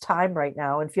needs time right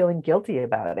now and feeling guilty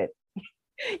about it.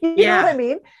 You know what I Yeah.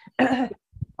 mean?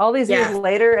 All these years Yeah.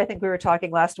 later, I think we were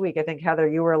talking last week. I think, Heather,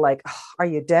 you were like, "Oh, are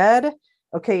you dead?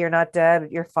 Okay, you're not dead.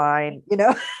 You're fine."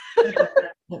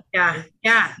 Yeah.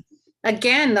 Yeah.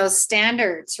 Again, those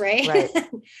standards, right? Right.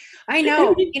 I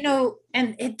know,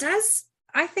 and it does.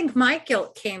 I think my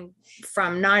guilt came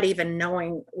from not even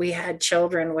knowing we had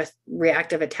children with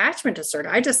reactive attachment disorder.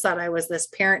 I just thought I was this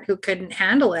parent who couldn't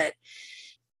handle it.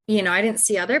 I didn't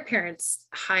see other parents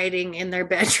hiding in their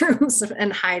bedrooms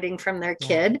and hiding from their Yeah.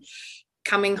 kid,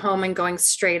 coming home and going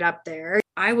straight up there.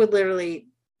 I would literally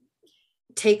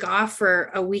take off for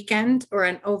a weekend or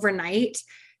an overnight.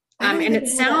 I don't And even it know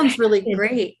sounds that really happened.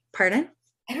 great. Pardon?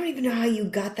 I don't even know how you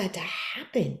got that to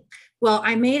happen. Well,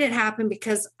 I made it happen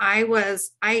because it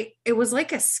was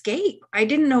like escape. I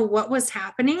didn't know what was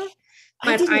happening,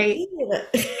 but didn't I either.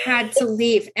 had to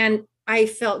leave and I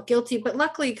felt guilty. But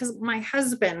luckily, because my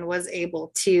husband was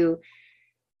able to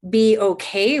be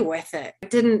okay with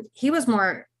it. He was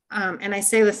more, and I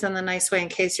say this in the nice way in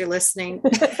case you're listening,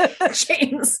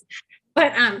 James,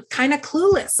 but kind of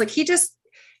clueless. Like he just,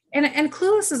 and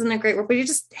clueless isn't a great word, but he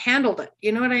just handled it.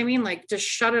 You know what I mean? Like just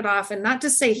shut it off. And not to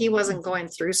say he wasn't going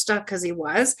through stuff, because he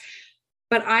was,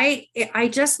 but I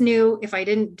just knew if I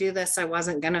didn't do this, I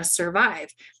wasn't going to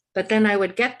survive. But then I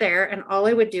would get there and all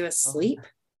I would do is sleep.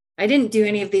 I didn't do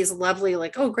any of these lovely,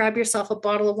 like, oh, grab yourself a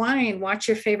bottle of wine, watch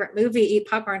your favorite movie, eat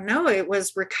popcorn. No, it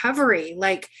was recovery.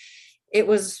 Like it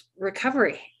was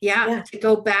recovery. Yeah. To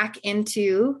go back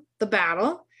into the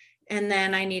battle. And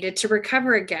then I needed to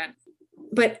recover again.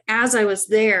 But as I was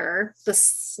there, the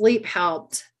sleep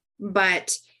helped.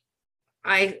 But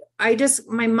I just,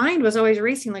 my mind was always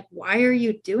racing. Like, why are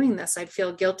you doing this? I'd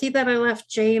feel guilty that I left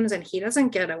James and he doesn't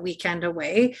get a weekend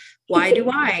away. Why do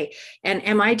I? And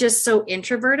am I just so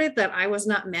introverted that I was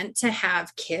not meant to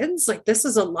have kids? Like, this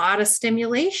is a lot of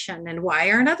stimulation. And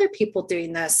why aren't other people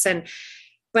doing this?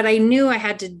 But I knew I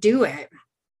had to do it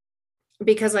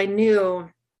because I knew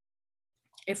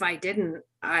if I didn't,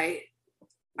 I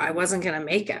wasn't going to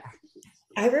make it.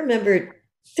 I remember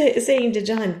saying to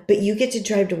John, but you get to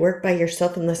drive to work by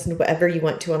yourself and listen to whatever you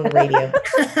want to on the radio.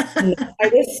 I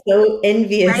was so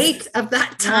envious. Right? Of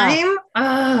that time.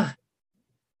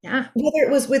 Yeah. Whether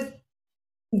it was with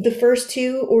the first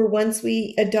two or once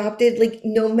we adopted, like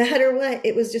no matter what,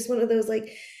 it was just one of those,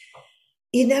 like,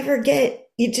 you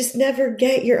just never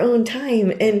get your own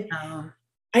time. And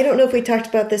I don't know if we talked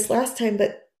about this last time,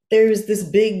 but there's this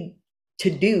big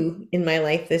to-do in my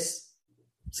life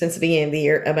since the beginning of the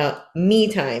year about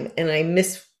me time. And I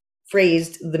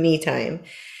misphrased the me time.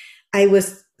 I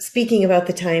was speaking about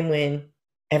the time when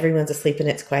everyone's asleep and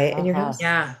it's quiet in your house.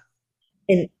 Yeah.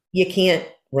 And you can't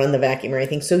run the vacuum or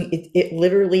anything. So it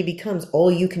literally becomes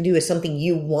all you can do is something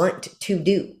you want to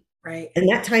do. Right. And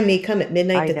that time may come at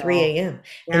midnight to 3 a.m.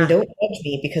 Yeah. And don't judge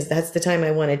me because that's the time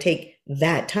I want to take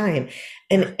that time.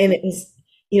 And it was,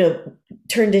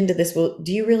 turned into this, well,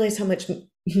 do you realize how much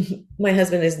my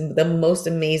husband is the most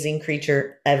amazing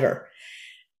creature ever?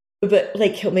 But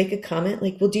like, he'll make a comment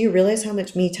like, well, do you realize how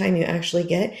much me time you actually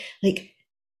get? Like,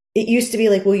 it used to be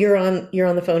like, well, you're on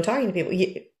the phone talking to people.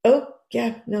 Oh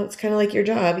yeah, no, it's kind of like your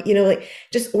job,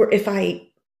 or if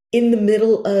in the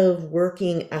middle of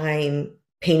working, I'm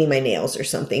painting my nails or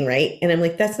something. Right. And I'm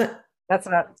like, that's not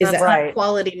right.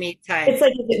 Quality me time. It's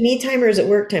like, is it me time or is it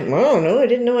work time? Oh no, I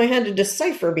didn't know I had to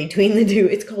decipher between the two.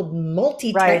 It's called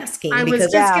multitasking. I was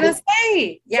just going to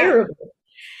say, terrible.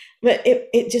 But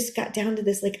it just got down to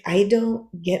this, like, I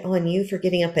don't get on you for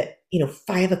getting up at,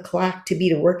 5 o'clock to be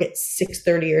to work at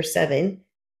 6:30 or 7.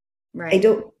 Right.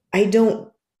 I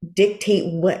don't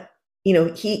dictate what,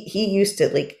 he used to,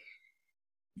 like,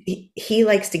 he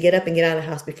likes to get up and get out of the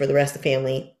house before the rest of the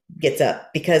family gets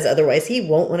up because otherwise he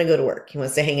won't want to go to work. He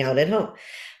wants to hang out at home.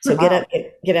 So get up,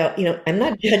 get out. I'm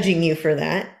not judging you for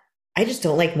that. I just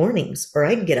don't like mornings, or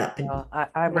I'd get up and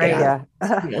I'm right. Yeah.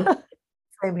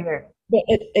 Same here. But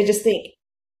I just think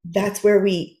that's where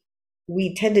we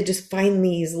tend to just find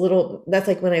these little, that's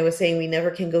like when I was saying we never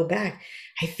can go back.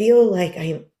 I feel like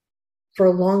for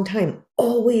a long time,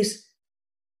 always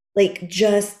like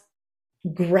just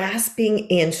grasping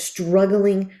and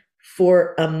struggling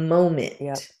for a moment,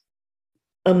 Yep.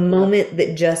 a moment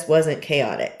that just wasn't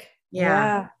chaotic.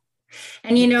 Yeah.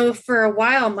 And, for a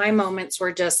while, my moments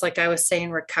were just like I was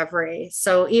saying, recovery.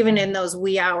 So even in those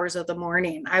wee hours of the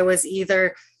morning, I was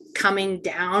either coming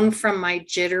down from my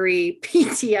jittery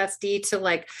PTSD to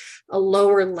like a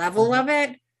lower level of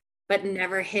it, but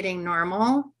never hitting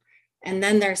normal. And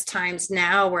then there's times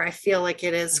now where I feel like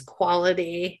it is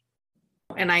quality.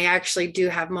 And I actually do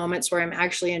have moments where I'm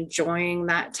actually enjoying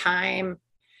that time.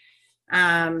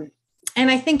 And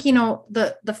I think,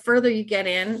 the further you get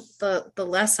in, the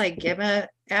less I give a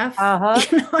F.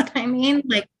 You know what I mean?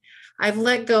 Like I've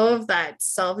let go of that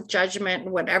self-judgment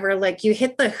and whatever. Like you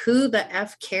hit the who the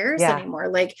F cares anymore.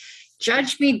 Like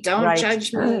judge me, don't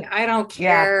judge me. I don't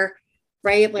care.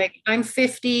 Right. Like I'm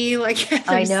 50, like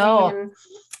I know.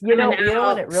 You know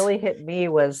when it really hit me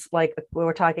was like we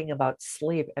were talking about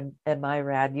sleep, and my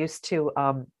rad used to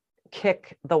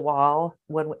kick the wall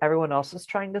when everyone else was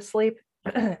trying to sleep,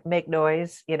 make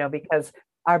noise, because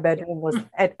our bedroom was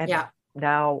and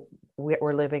now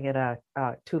we're living in a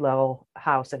 2-level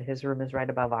house and his room is right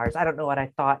above ours. I don't know what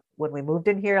I thought when we moved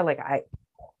in here. Like I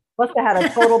must have had a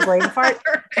total brain fart.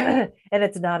 And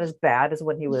it's not as bad as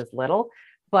when he was little.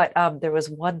 But there was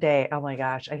one day, oh my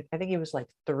gosh, I think he was like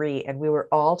 3, and we were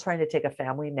all trying to take a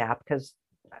family nap because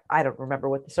I don't remember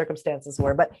what the circumstances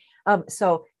were. But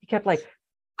so he kept like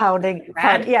pounding.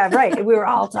 Yeah, right. And we were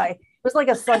all tight. It was like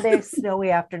a Sunday snowy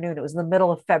afternoon. It was in the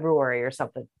middle of February or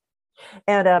something.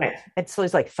 And so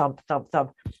he's like thump, thump,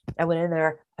 thump. I went in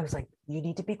there. I was like, you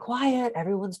need to be quiet.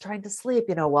 Everyone's trying to sleep.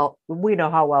 Well, we know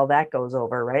how well that goes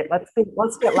over, right?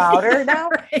 Let's get louder now.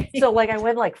 Right. So like I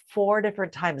went like 4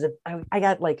 different times and I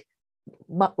got like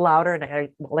louder and I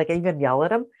even yell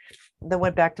at him. Then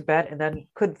went back to bed and then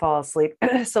couldn't fall asleep.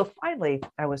 So finally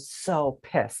I was so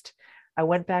pissed. I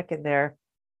went back in there.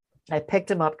 I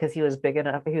picked him up because he was big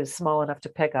enough. He was small enough to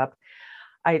pick up.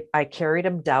 I carried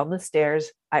him down the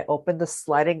stairs. I opened the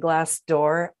sliding glass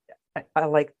door,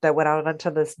 that went out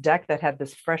onto this deck that had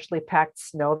this freshly packed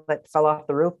snow that fell off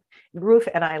the roof,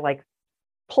 and I like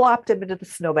plopped him into the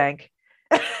snowbank.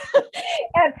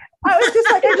 And I was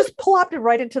just like, I just plopped him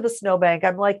right into the snowbank.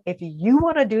 I'm like, if you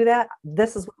want to do that,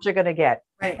 this is what you're gonna get.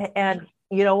 Right. And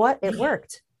you know what? It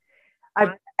worked.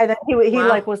 And then he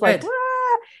was like,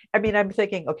 I mean, I'm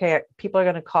thinking, okay, people are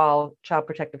going to call Child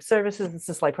Protective Services. This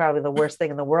is like probably the worst thing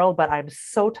in the world, but I'm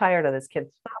so tired of this kid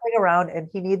stopping around and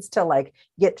he needs to like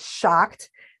get shocked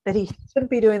that he shouldn't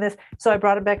be doing this. So I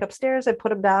brought him back upstairs. I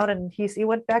put him down and he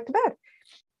went back to bed.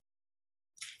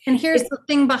 And here's the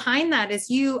thing behind that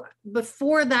is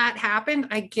before that happened,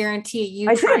 I guarantee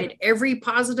you tried every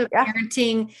positive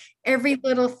parenting, every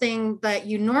little thing that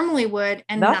you normally would,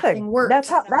 and nothing worked. That's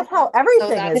how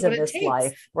everything is in this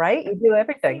life, right? You do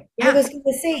everything. Yeah. I was going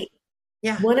to say,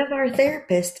 one of our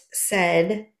therapists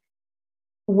said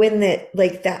when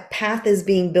that path is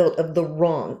being built of the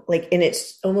wrong, and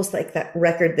it's almost like that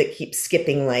record that keeps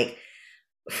skipping, like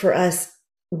for us,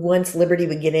 once Liberty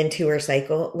would get into her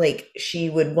cycle, like she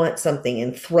would want something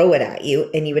and throw it at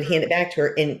you and you would hand it back to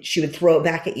her and she would throw it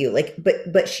back at you.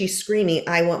 But she's screaming,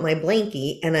 I want my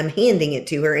blankie, and I'm handing it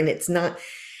to her. And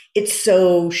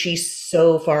she's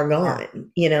so far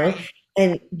gone,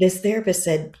 And this therapist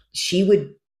said she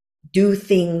would do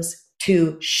things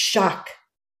to shock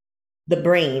the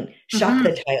brain, shock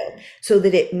the child, so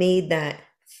that it made that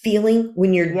feeling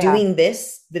when you're doing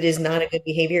this that is not a good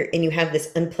behavior and you have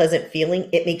this unpleasant feeling,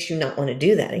 it makes you not want to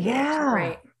do that again. Yeah.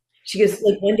 Right. She goes,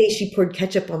 like one day she poured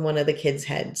ketchup on one of the kids'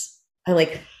 heads. I'm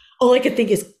like, all I could think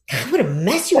is, God, what a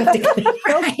mess you have to clean.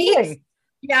 Right?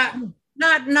 Yeah.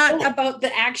 Not about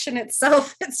the action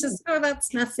itself. It's just,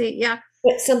 that's messy. Yeah.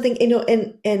 But something,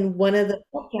 and one of the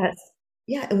podcasts,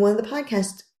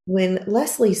 when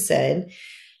Leslie said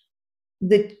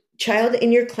the child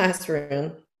in your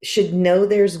classroom should know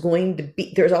there's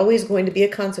always going to be a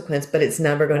consequence, but it's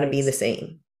never going to be the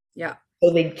same. Yeah.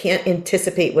 So they can't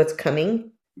anticipate what's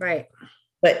coming. Right.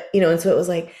 But, and so it was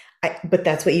like, but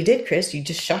that's what you did, Chris. You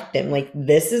just shocked him. Like,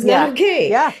 this is not okay.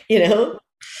 Yeah.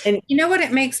 And you know what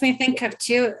it makes me think of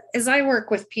too, is I work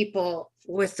with people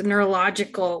with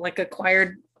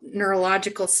acquired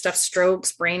neurological stuff,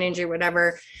 strokes, brain injury,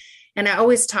 whatever. And I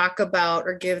always talk about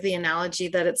or give the analogy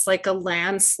that it's like a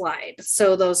landslide.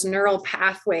 So those neural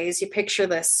pathways, you picture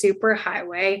the super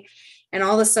highway and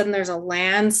all of a sudden there's a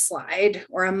landslide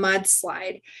or a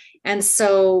mudslide. And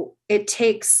so it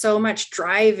takes so much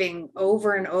driving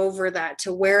over and over that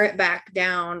to wear it back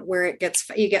down where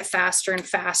you get faster and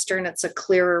faster and it's a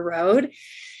clearer road.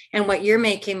 And what you're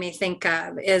making me think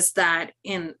of is that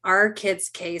in our kids'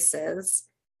 cases,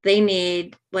 they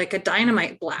need like a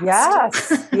dynamite blast.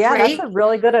 Yes. Yeah, right? that's a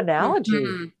really good analogy.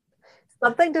 Mm-hmm.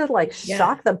 Something to like Yeah.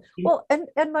 shock them. Well, and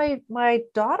my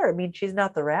daughter, I mean, she's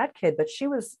not the rad kid, but she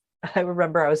was, I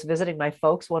remember I was visiting my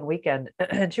folks one weekend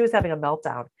and she was having a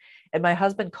meltdown. And my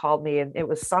husband called me and it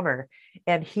was summer.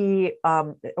 And he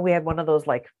we had one of those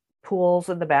like pools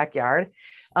in the backyard.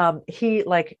 He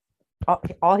like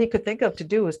all he could think of to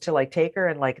do was to like take her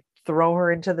and like throw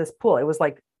her into this pool. It was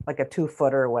like a 2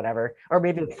 footer or whatever, or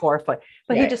maybe 4 foot.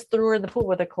 But he just threw her in the pool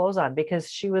with her clothes on because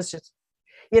she was just,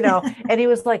 and he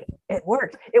was like, it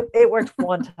worked. It worked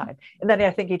one time. And then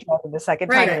I think he tried it the second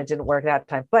time and it didn't work that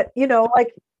time. But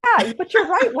like, yeah, but you're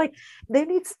right. Like they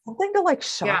need something to like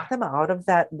shock them out of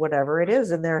that, whatever it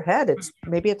is in their head.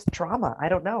 Maybe it's trauma. I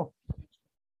don't know.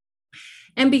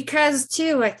 And because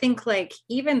too, I think like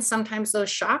even sometimes those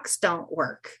shocks don't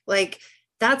work. Like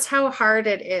that's how hard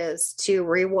it is to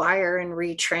rewire and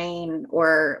retrain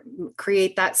or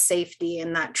create that safety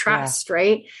and that trust,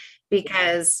 right?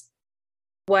 Because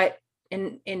what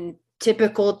in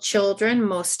typical children,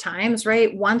 most times,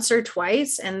 right? Once or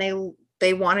twice, and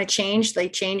they want to change, they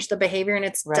change the behavior and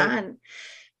it's done.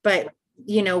 But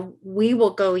we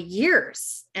will go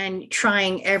years and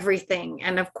trying everything.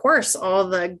 And of course, all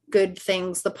the good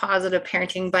things, the positive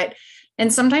parenting,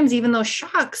 and sometimes even those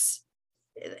shocks,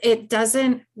 it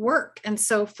doesn't work. And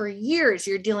so for years,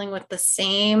 you're dealing with the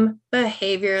same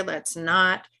behavior that's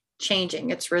not changing.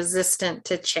 It's resistant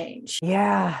to change.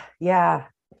 Yeah. Yeah.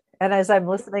 And as I'm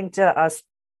listening to us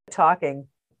talking,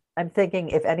 I'm thinking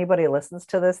if anybody listens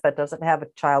to this that doesn't have a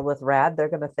child with RAD, they're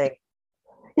going to think,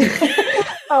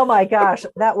 oh my gosh,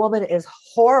 that woman is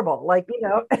horrible. Like,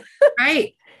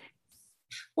 Right.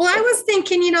 Well, I was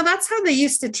thinking, that's how they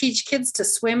used to teach kids to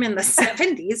swim in the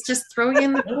 70s. Just throw you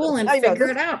in the pool and figure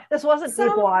it out. This wasn't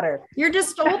deep water. You're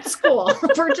just old school.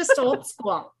 We're just old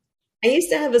school. I used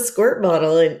to have a squirt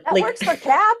bottle and that works for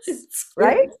cats,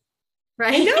 right?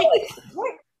 Right. I know.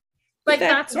 But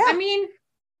that's, I mean,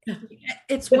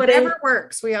 it's whatever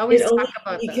works. We always talk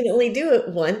about that. You can only do it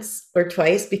once or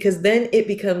twice because then it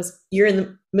becomes you're in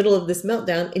the middle of this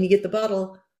meltdown and you get the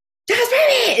bottle,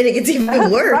 and it gets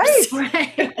even worse.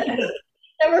 Right.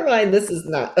 Never mind, this is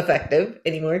not effective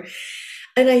anymore.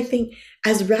 And I think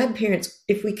as RAD parents,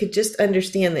 if we could just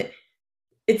understand that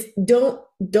it's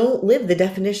don't live the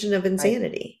definition of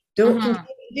insanity. Don't continue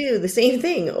to do the same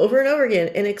thing over and over again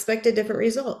and expect a different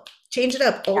result. Change it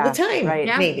up all the time. Right.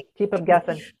 Maybe. Keep them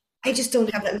guessing. I just don't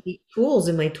have that many tools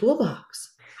in my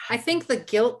toolbox. I think the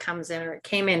guilt comes in, or it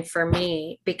came in for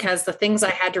me, because the things I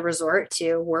had to resort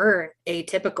to were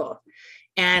atypical.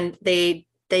 And they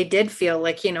did feel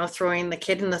like, throwing the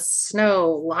kid in the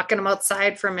snow, locking them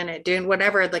outside for a minute, doing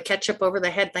whatever, the ketchup over the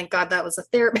head. Thank God that was a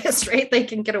therapist, right? They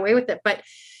can get away with it. But,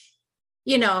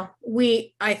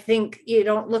 I think you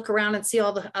don't look around and see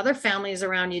all the other families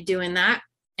around you doing that.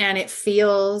 And it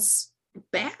feels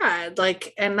bad.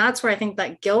 Like, and that's where I think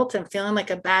that guilt and feeling like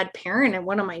a bad parent and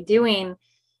what am I doing?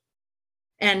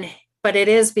 But it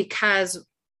is because,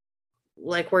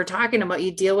 like we're talking about,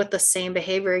 you deal with the same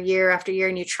behavior year after year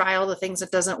and you try all the things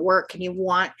that doesn't work and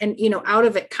out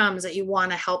of it comes that you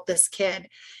want to help this kid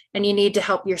and you need to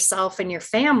help yourself and your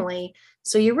family.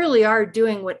 So you really are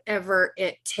doing whatever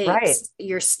it takes. Right.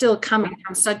 You're still coming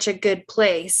from such a good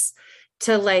place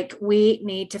to like, we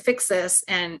need to fix this.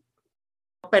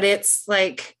 But it's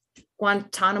like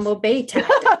Guantanamo Bay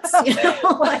tactics,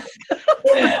 I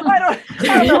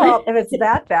don't know if it's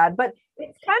that bad, but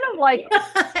it's kind of like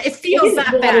it feels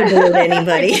that bad.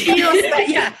 Anybody.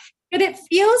 But it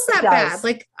feels that bad.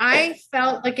 Like I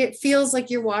felt like it feels like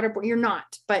you're waterboarding. You're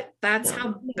not, but that's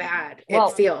how bad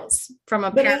it feels from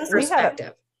a parent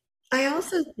perspective. I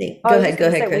also think. Go ahead,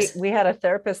 Chris. We had a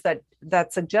therapist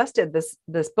that suggested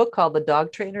this book called The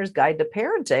Dog Trainer's Guide to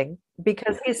Parenting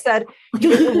because he said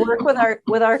it would work with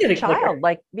our child.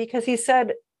 Like because he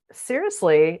said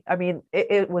seriously, I mean,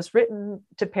 it was written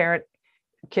to parent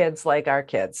kids like our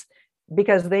kids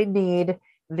because they need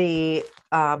the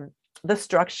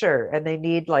structure and they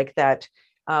need like that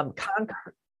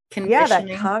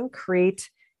concrete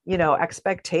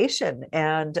expectation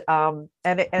and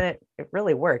it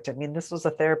really worked. I mean, this was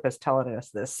a therapist telling us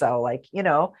this, so like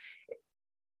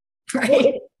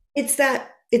right. It's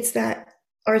that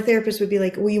our therapist would be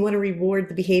like, well, you want to reward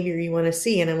the behavior you want to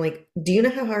see, and I'm like, do you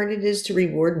know how hard it is to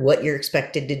reward what you're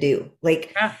expected to do?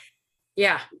 Like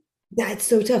that's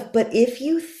so tough. But if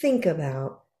you think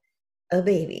about a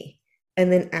baby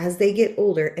and then as they get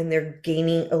older and they're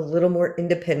gaining a little more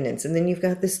independence, and then you've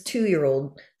got this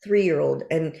 2-year-old, 3-year-old,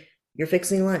 and you're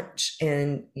fixing lunch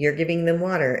and you're giving them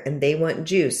water and they want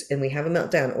juice and we have a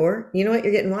meltdown, or you know what,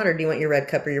 you're getting water, do you want your red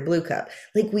cup or your blue cup?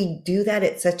 Like, we do that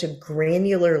at such a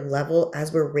granular level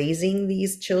as we're raising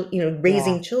these children,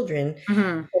 raising children,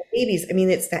 babies. I mean,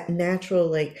 it's that natural,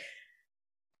 like,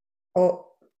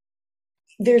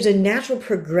 there's a natural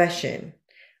progression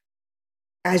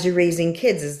as you're raising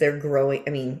kids as they're growing. I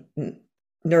mean,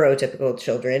 neurotypical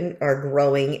children are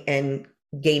growing and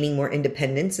gaining more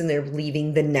independence, and they're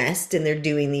leaving the nest and they're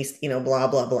doing these, blah,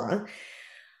 blah, blah.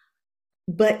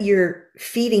 But you're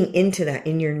feeding into that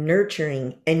and you're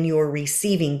nurturing and you're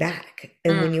receiving back.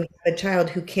 And when you have a child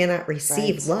who cannot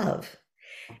receive love,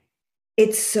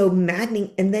 it's so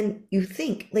maddening. And then you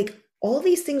think, like, all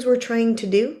these things we're trying to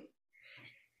do,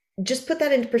 just put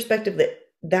that into perspective, that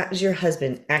that's your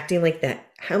husband acting like that.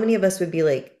 How many of us would be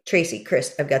like, Tracy,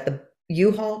 Chris, I've got the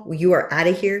U-Haul, you are out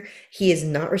of here. He is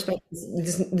not responsible.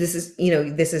 This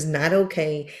is not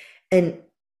okay. And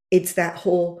it's that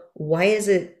whole, why is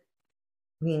it,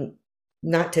 I mean,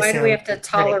 not to why sound, do we have to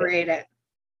tolerate it?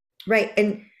 Right.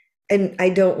 And I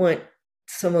don't want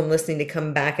someone listening to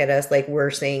come back at us like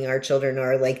we're saying our children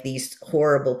are like these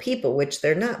horrible people, which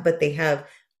they're not, but they have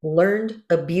learned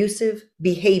abusive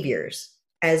behaviors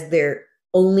as their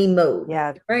only mode.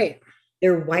 Yeah. Right.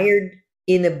 They're wired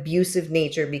in abusive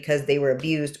nature because they were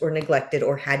abused or neglected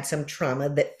or had some trauma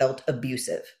that felt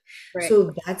abusive. Right.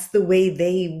 So that's the way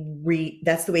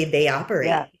they operate.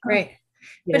 Yeah. Right.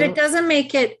 But it doesn't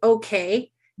make it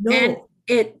okay. No. And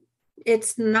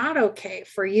it's not okay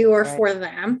for you or for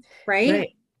them. Right?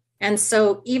 And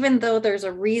so even though there's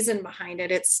a reason behind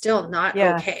it, it's still not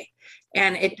okay.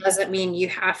 And it doesn't mean you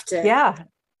have to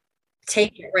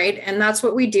take it. Right. And that's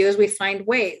what we do, is we find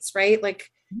ways, right? Like,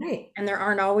 and there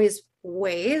aren't always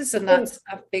ways, and that's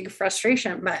a big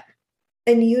frustration,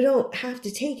 and you don't have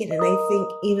to take it. And I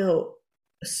think,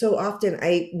 so often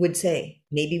I would say,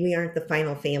 maybe we aren't the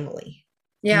final family.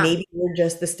 Yeah. Maybe we're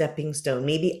just the stepping stone.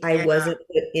 Maybe I wasn't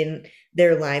put in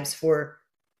their lives for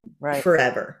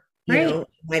forever. You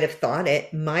might have thought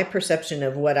it. My perception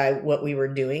of what we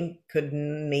were doing could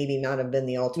maybe not have been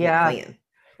the ultimate plan.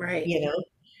 Right.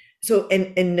 So,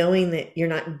 and knowing that you're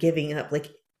not giving up, like,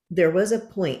 there was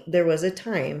a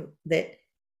time that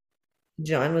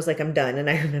John was like, I'm done. And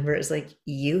I remember it was like,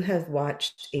 you have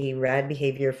watched a rad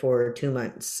behavior for 2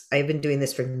 months. I've been doing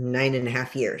this for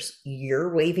 9.5 years.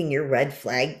 You're waving your red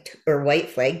flag or white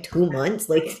flag 2 months.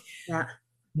 Like,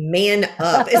 man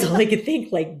up is all I could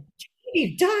think. Like, what are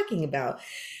you talking about?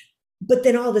 But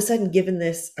then all of a sudden, given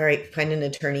this, all right, find an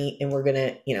attorney and we're going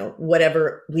to,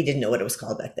 whatever, we didn't know what it was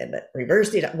called back then, but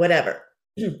reversed it, whatever.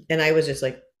 And I was just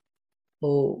like,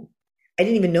 oh, I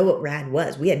didn't even know what rad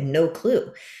was. We had no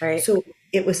clue. Right. So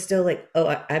it was still like, oh,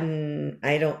 I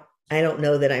don't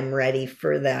know that I'm ready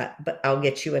for that, but I'll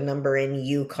get you a number and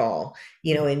you call,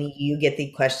 and you get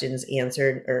the questions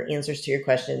answered, or answers to your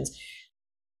questions.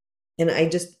 And I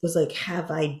just was like,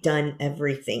 have I done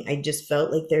everything? I just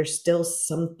felt like there's still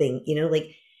something,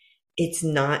 like, it's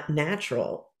not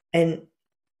natural. And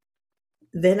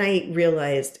then I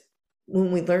realized,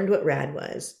 when we learned what rad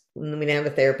was, we didn't have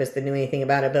a therapist that knew anything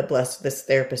about it, but bless this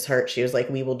therapist's heart, she was like,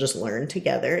 we will just learn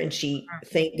together. And she,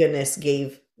 thank goodness,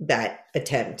 gave that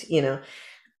attempt,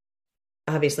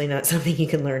 obviously not something you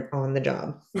can learn on the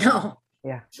job. No.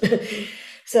 Yeah.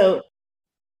 So,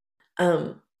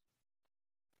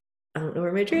 I don't know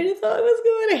where my train of thought was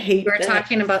going. I hate We were that.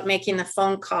 talking about making the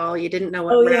phone call. You didn't know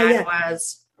what rad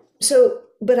was. So,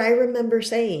 but I remember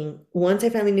saying, once I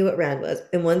finally knew what rad was,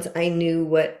 and once I knew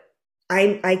what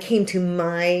I came to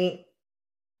my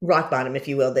rock bottom, if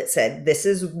you will, that said, this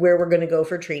is where we're going to go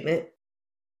for treatment.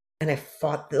 And I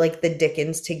fought like the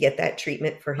Dickens to get that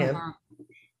treatment for him.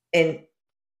 And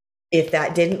if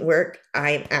that didn't work,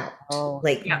 I'm out.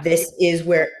 This is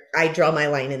where I draw my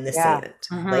line in the sand.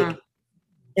 Like,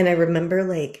 and I remember,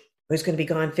 like, I was going to be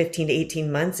gone 15 to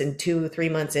 18 months, and 2-3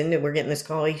 months in, and we're getting this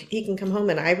call, he can come home.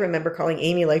 And I remember calling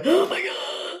Amy like, oh my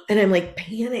God. And I'm like,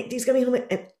 panicked. He's coming home.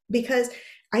 And because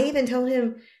I even tell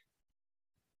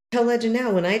Legend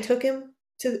now, when I took him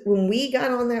when we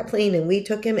got on that plane and we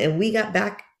took him and we got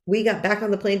back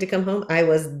on the plane to come home,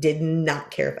 did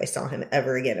not care if I saw him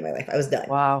ever again in my life. I was done.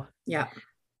 Wow. Yeah.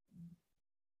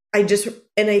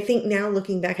 And I think now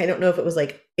looking back, I don't know if it was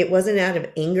like, it wasn't out of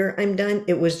anger, I'm done.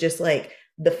 It was just like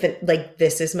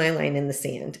this is my line in the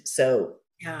sand. So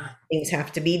things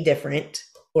have to be different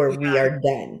or we are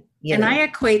done. I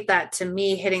equate that to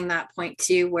me hitting that point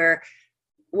too, where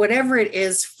whatever it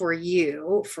is for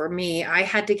you, for me, I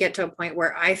had to get to a point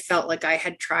where I felt like I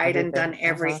had tried and done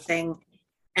everything.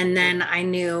 And then I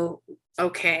knew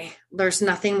okay, there's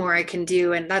nothing more I can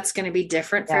do. And that's going to be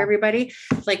different for Yeah. everybody,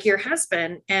 like your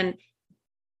husband. And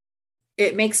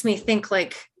it makes me think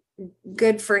like,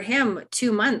 good for him,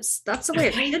 2 months. That's the way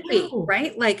it I should be, know.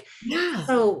 right? Like, Yeah.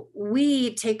 so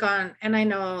we take on, and I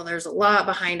know there's a lot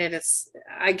behind it.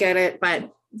 I get it,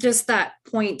 but just that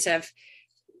point of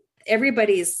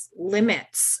everybody's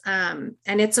limits. And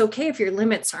it's okay if your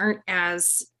limits aren't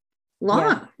as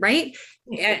long, right?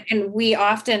 And we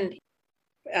often,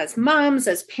 as moms,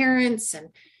 as parents, and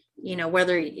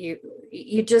whether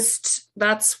you just,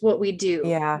 that's what we do,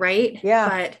 Yeah. right? Yeah.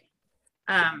 But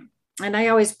and I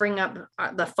always bring up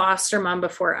the foster mom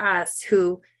before us,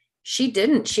 who she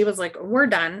was like, we're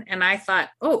done. And I thought,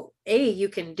 oh, you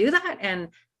can do that, and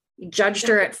judged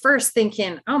her at first,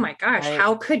 thinking, oh my gosh, Right.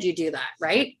 how could you do that,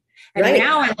 right? And Right.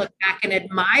 now I look back and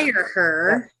admire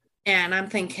her, and I'm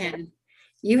thinking,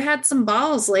 you had some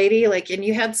balls, lady, like, and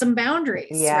you had some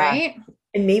boundaries, Yeah. right?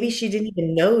 And maybe she didn't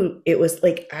even know it was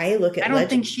like, I look at I don't think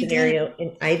Legend's she scenario,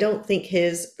 and I don't think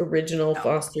his original No.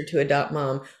 foster to adopt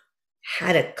mom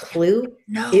had a clue.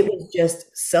 No. It was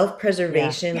just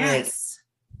self-preservation. Like, Yes.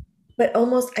 but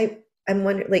almost I'm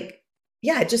wondering, like,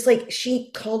 yeah, just like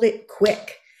she called it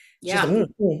quick. She's Yeah. like,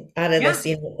 out of Yeah. this,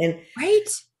 and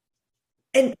Right.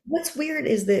 and what's weird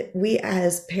is that we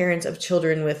as parents of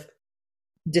children with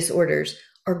disorders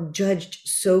are judged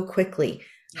so quickly.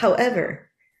 However,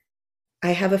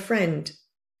 I have a friend,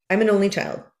 I'm an only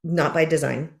child, not by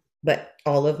design, but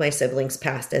all of my siblings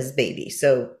passed as babies.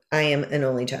 So I am an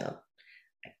only child.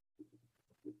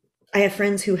 I have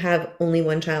friends who have only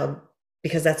one child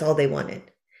because that's all they wanted.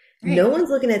 Right. No one's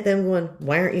looking at them going,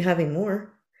 why aren't you having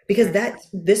more? Because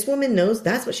this woman knows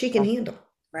that's what she can handle.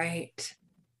 Right.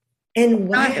 And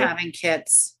why Not having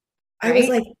kids. I was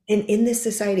like, and in this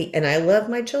society, and I love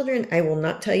my children, I will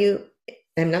not tell you,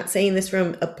 I'm not saying this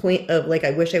from a point of like,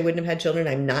 I wish I wouldn't have had children.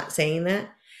 I'm not saying that.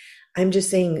 I'm just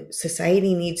saying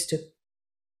society needs to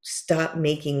stop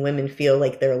making women feel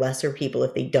like they're lesser people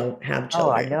if they don't have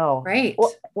children. Oh, I know. Right.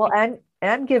 Well,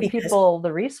 and give Because- people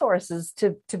the resources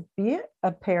to be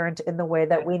a parent in the way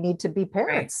that we need to be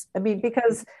parents. I mean,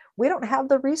 because we don't have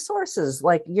the resources.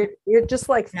 Like you're just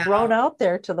like No. thrown out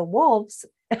there to the wolves,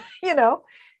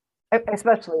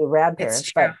 especially rad parents.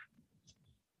 It's true.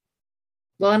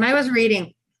 Well, and I was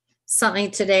reading something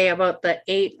today about the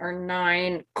 8 or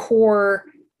 9 core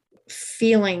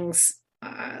feelings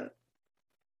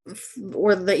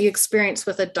or that you experience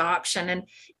with adoption. And,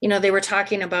 they were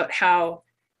talking about how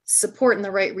support and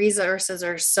the right resources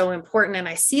are so important. And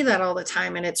I see that all the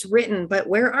time, and it's written, but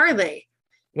where are they?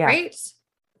 Yeah. Right.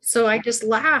 So I just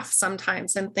laugh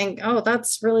sometimes and think, oh,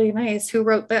 that's really nice. Who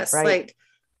wrote this? Right. Like,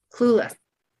 clueless.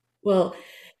 Well,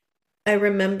 I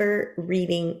remember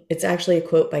reading, it's actually a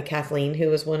quote by Kathleen, who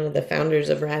was one of the founders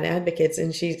of Rad Advocates.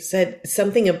 And she said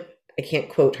something of, I can't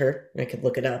quote her, I could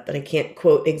look it up, but I can't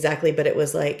quote exactly, but it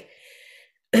was like,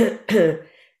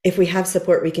 if we have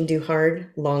support, we can do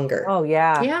hard longer. Oh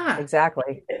yeah. Yeah.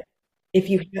 Exactly. If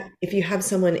you have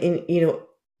someone in,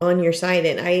 on your side,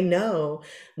 and I know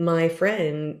my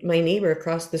friend, my neighbor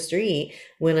across the street,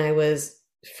 when my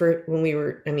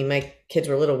kids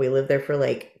were little, we lived there for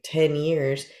like 10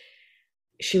 years.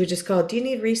 She would just call, do you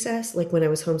need recess? Like when I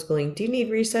was homeschooling, do you need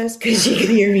recess? Because she could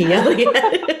hear me yelling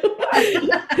at him.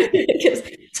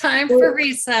 Time for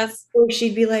recess. Or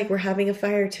she'd be like, we're having a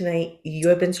fire tonight. You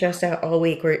have been stressed out all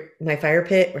week. My fire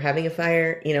pit, we're having a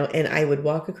fire, and I would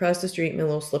walk across the street in my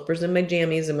little slippers and my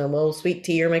jammies and my little sweet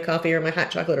tea or my coffee or my hot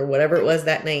chocolate or whatever it was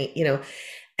that night,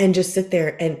 and just sit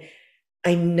there. And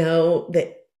I know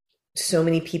that so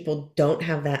many people don't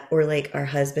have that, or like our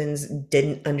husbands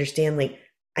didn't understand, like,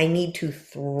 I need to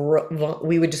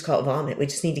we would just call it vomit. We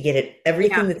just need to get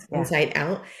everything that's inside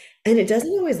out. And it doesn't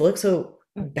always look so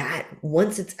bad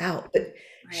once it's out, but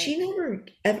she never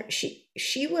ever,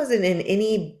 she wasn't in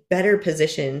any better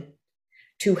position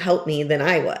to help me than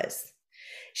I was.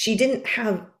 She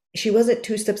wasn't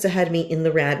 2 steps ahead of me in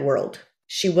the rad world.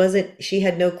 She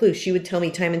had no clue. She would tell me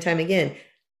time and time again,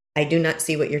 I do not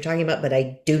see what you're talking about, but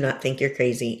I do not think you're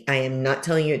crazy. I am not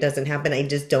telling you it doesn't happen. I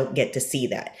just don't get to see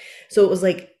that. So it was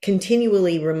like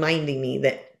continually reminding me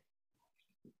that,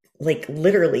 like,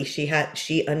 literally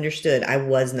she understood I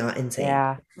was not insane.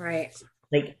 Yeah. Right.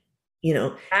 Like,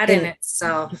 that in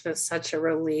itself is such a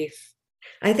relief.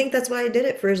 I think that's why I did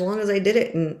it for as long as I did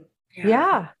it. And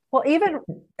Yeah. Well, even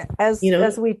as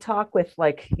we talk with,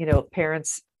 like,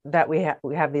 parents that we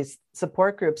have these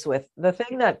support groups with, the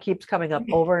thing that keeps coming up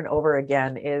over and over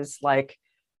again is like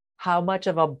how much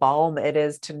of a balm it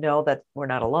is to know that we're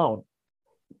not alone.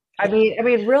 I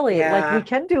mean, really, like, we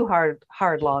can do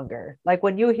hard longer. Like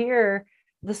when you hear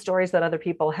the stories that other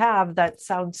people have that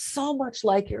sound so much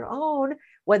like your own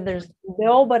when there's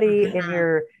nobody in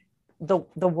your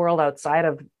the world outside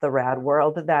of the rad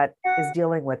world that is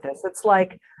dealing with this. It's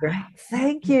like, Right.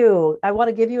 thank you. I want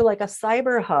to give you like a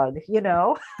cyber hug, you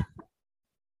know?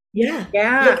 Yeah.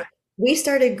 Yeah. Like we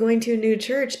started going to a new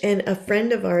church, and a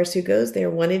friend of ours who goes there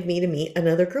wanted me to meet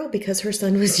another girl because her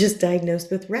son was just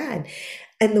diagnosed with rad.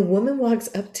 And the woman walks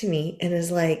up to me and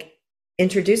is like,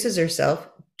 introduces herself.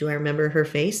 Do I remember her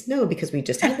face? No, because we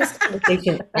just had this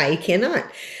conversation. I cannot.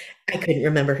 I couldn't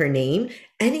remember her name,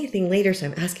 anything later. So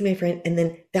I'm asking my friend. And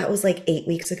then that was like 8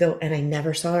 weeks ago, and I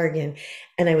never saw her again.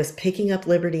 And I was picking up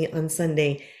Liberty on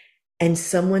Sunday, and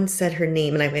someone said her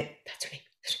name, and I went, that's her name.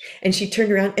 And she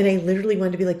turned around, and I literally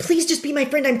wanted to be like, please just be my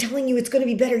friend. I'm telling you, it's going to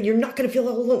be better. You're not going to feel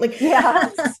all alone. Like, Yeah.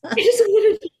 I just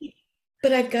wanted to be,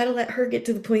 but I've got to let her get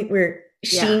to the point where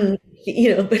Yeah.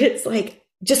 but it's like,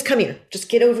 just come here, just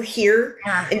get over here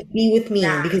Yeah. and be with me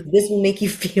Yeah. because this will make you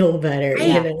feel better,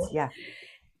 Right. Yeah.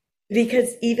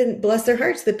 because even bless their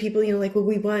hearts, the people, like, well,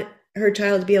 we want her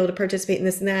child to be able to participate in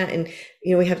this and that. And,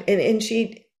 we have, and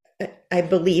she, I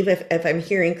believe if I'm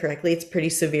hearing correctly, it's pretty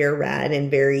severe rad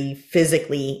and very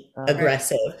physically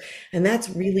aggressive. And that's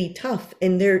really tough.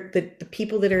 And the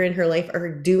people that are in her life are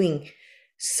doing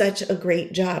such a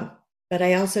great job. But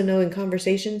I also know in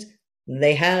conversations,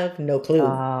 they have no clue.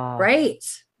 Right.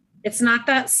 It's not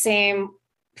that same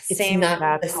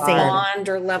not the same bond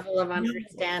or level of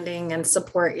understanding and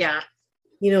support. Yeah.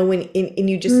 When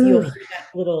you just you'll hear that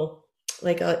little,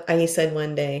 like I said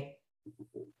one day,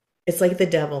 it's like the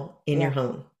devil in your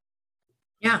home.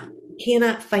 Yeah. You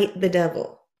cannot fight the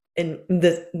devil. And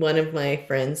one of my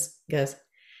friends goes,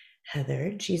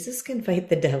 Heather, Jesus can fight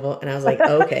the devil. And I was like,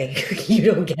 okay, you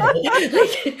don't get it.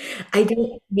 Like, I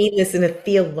don't mean this in a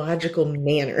theological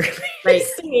manner. Right.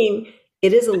 I mean,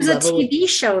 it is a TV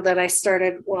show that I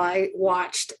started I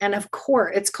watched. And of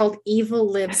course, it's called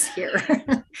Evil Lives Here.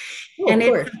 And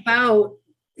it's about,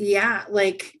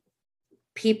 like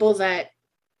people that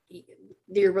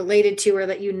you're related to or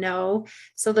that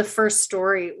So the first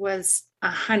story was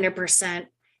 100%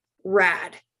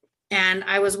 rad. And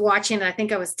I was watching, I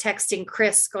think I was texting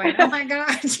Chris going, oh my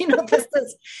God, this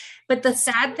is, but the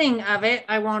sad thing of it,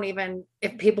 I won't even,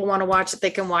 if people want to watch it, they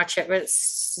can watch it, but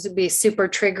it'd be super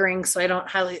triggering. So I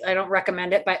don't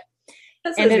recommend it, but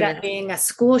ended up being a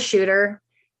school shooter,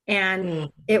 and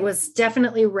it was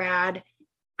definitely rad,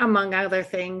 among other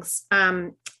things.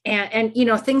 And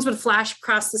things would flash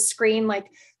across the screen, like,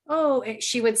 oh,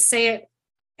 she would say it,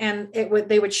 and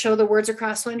they would show the words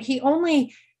across one. He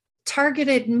only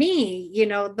targeted me,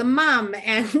 the mom,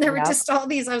 and there were just all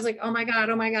these. I was like, oh my God,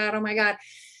 oh my God, oh my God.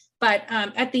 But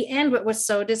at the end, what was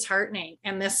so disheartening,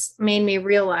 and this made me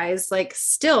realize, like,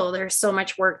 still there's so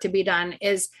much work to be done,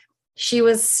 is she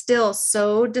was still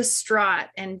so distraught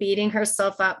and beating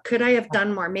herself up. Could I have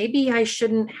done more? Maybe I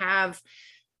shouldn't have.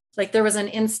 Like, there was an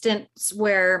instance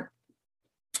where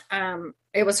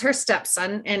it was her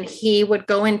stepson, and he would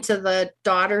go into the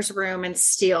daughter's room and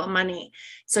steal money.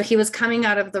 So he was coming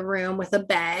out of the room with a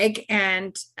bag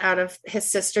and out of his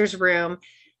sister's room.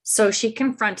 So she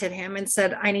confronted him and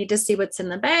said, I need to see what's in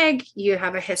the bag. You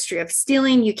have a history of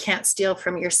stealing. You can't steal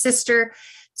from your sister.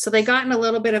 So they got in a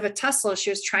little bit of a tussle. She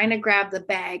was trying to grab the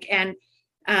bag, and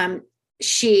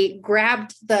she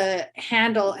grabbed the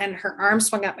handle, and her arm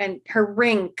swung up, and her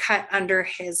ring cut under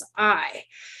his eye.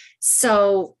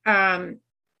 So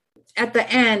at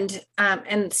the end,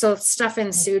 and so stuff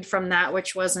ensued from that,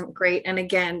 which wasn't great. And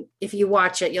again, if you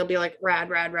watch it, you'll be like, rad,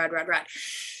 rad, rad, rad, rad.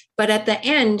 But at the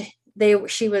end,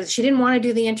 she didn't want to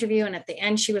do the interview. And at the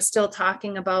end, she was still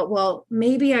talking about, well,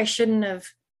 maybe I shouldn't have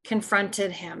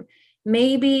confronted him.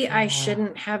 Maybe I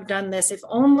shouldn't have done this. If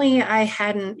only I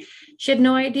hadn't. She had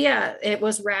no idea it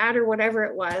was rad or whatever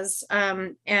it was.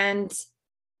 And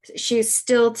she's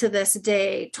still to this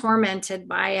day tormented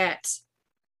by it,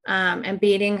 and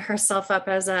beating herself up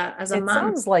as a mom. It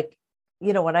sounds like,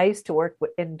 when I used to work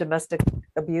in domestic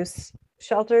abuse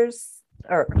shelters,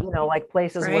 or, like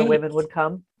places where women would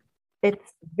come,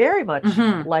 it's very much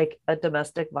like a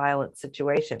domestic violence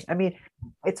situation. I mean,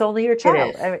 it's only your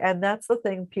child. And that's the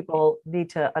thing people need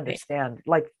to understand.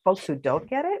 Like, folks who don't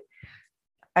get it,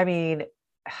 I mean,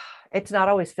 it's not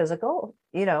always physical,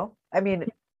 I mean,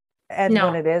 and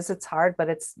when it is, it's hard, but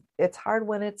it's hard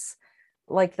when it's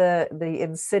like the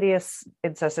insidious,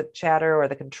 incessant chatter, or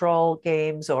the control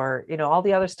games, or, all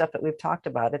the other stuff that we've talked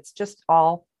about. It's just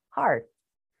all hard.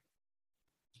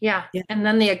 Yeah. And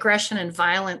then the aggression and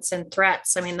violence and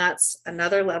threats. I mean, that's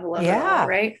another level of it all,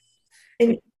 right?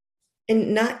 And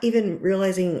not even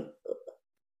realizing,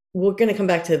 we're going to come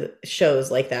back to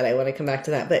shows like that. I want to come back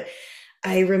to that. But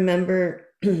I remember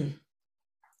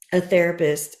a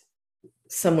therapist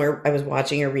somewhere I was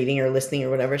watching or reading or listening or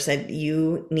whatever said,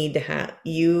 you need to have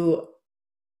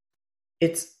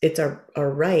it's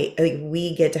our right. I think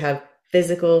we get to have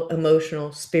physical,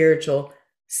 emotional, spiritual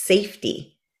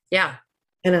safety. Yeah.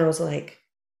 And I was like,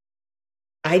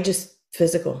 I just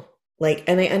physical. Like,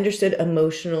 and I understood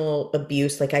emotional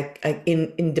abuse, like I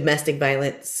in domestic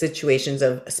violence situations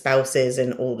of spouses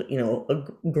and old,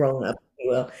 grown up, if you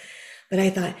will. But I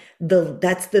thought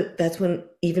that's when,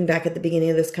 even back at the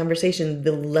beginning of this conversation,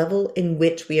 the level in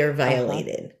which we are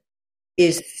violated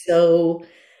is so,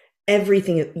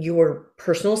 everything, your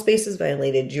personal space is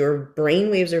violated, your brain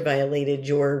waves are violated,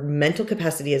 your mental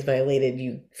capacity is violated,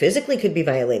 you physically could be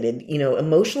violated,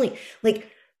 emotionally, like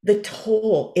the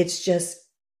toll, it's just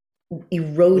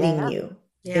eroding you.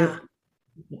 Yeah.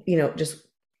 And,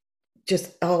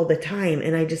 just all the time.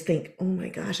 And I just think, oh my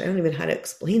gosh, I don't even know how to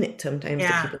explain it sometimes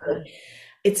to people. But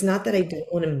it's not that I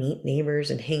don't want to meet neighbors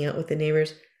and hang out with the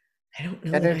neighbors. I don't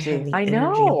know that I have the I energy.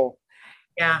 know.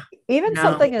 Yeah. Even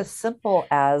something as simple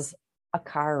as a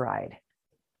car ride.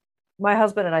 My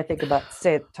husband and I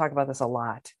talk about this a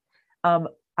lot.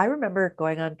 I remember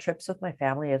going on trips with my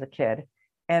family as a kid,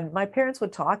 and my parents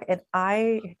would talk, and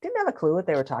I didn't have a clue what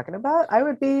they were talking about. I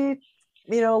would be,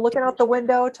 looking out the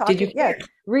window, talking,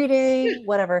 reading,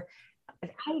 whatever.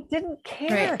 I didn't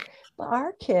care. Right. But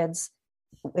our kids,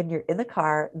 when you're in the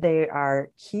car, they are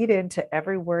keyed into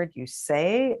every word you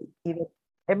say. Even,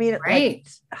 I mean, Right.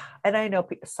 and I know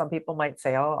some people might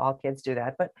say, "Oh, all kids do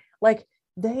that," but like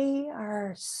they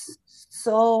are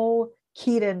so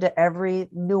keyed into every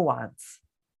nuance.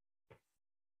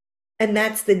 And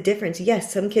that's the difference.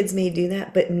 Yes, some kids may do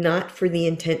that, but not for the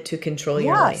intent to control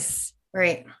your life.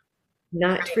 Right.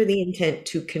 Not for the intent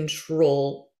to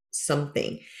control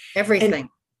something. Everything. And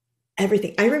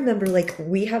everything. I remember, like,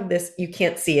 we have this, you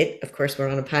can't see it. Of course, we're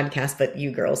on a podcast, but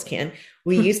you girls can.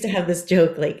 We used to have this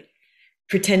joke, like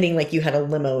pretending like you had a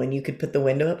limo and you could put the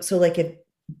window up. So like if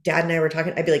Dad and I were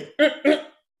talking, I'd be like,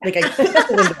 like I put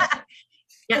the window up.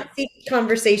 Yeah.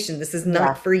 Conversation. This is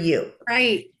not for you.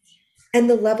 Right. And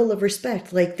the level of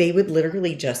respect, like they would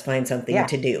literally just find something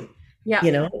to do.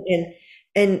 Yeah.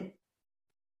 And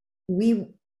we,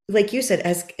 like you said,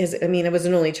 as I mean, I was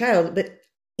an only child, but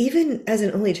even as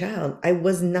an only child, I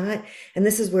was not, and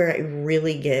this is where I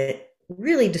really get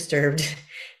really disturbed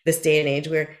this day and age,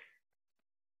 where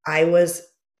I was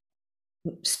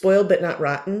spoiled but not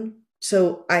rotten.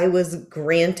 So I was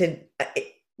granted,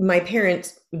 my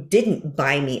parents didn't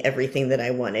buy me everything that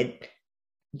I wanted.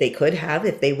 They could have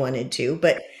if they wanted to,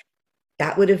 but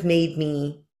that would have made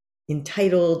me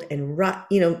entitled and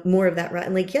more of that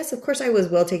rotten. Like, yes, of course I was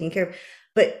well taken care of,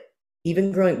 but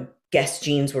even growing, Guess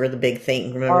jeans were the big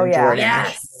thing. Remember? Jordan?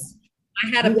 Yes.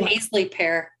 I had a Paisley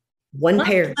pair. One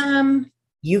pair.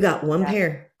 You got one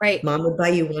pair. Right. Mom would buy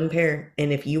you one pair.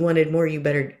 And if you wanted more, you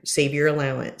better save your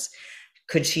allowance.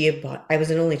 Could she have bought, I was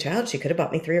an only child. She could have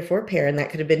bought me 3 or 4 pair, and that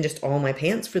could have been just all my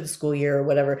pants for the school year or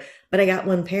whatever. But I got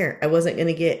one pair. I wasn't going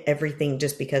to get everything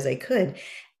just because I could.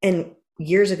 And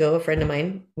years ago, a friend of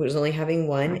mine was only having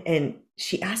one, and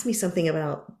she asked me something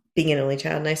about being an only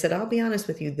child. And I said, I'll be honest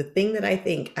with you. The thing that I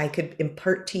think I could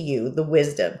impart to you, the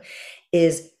wisdom,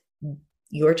 is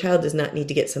your child does not need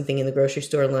to get something in the grocery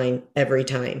store line every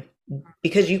time,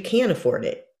 because you can afford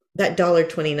it. That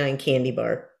 $1.29 candy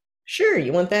bar. Sure.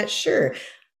 You want that? Sure.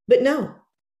 But no,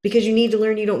 because you need to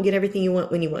learn you don't get everything you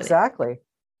want when you want it.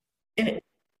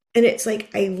 And it's like,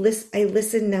 I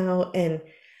listen now and,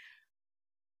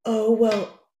 oh,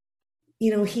 well,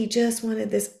 he just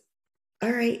wanted this.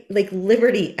 All right. Like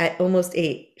Liberty at almost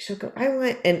 8, she'll go, I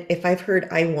want. And if I've heard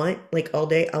I want like all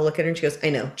day, I'll look at her and she goes, I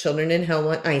know, children in hell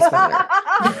want ice water.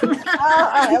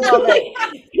 I love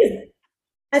it.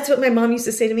 That's what my mom used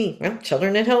to say to me. Well,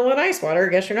 children in hell want ice water. I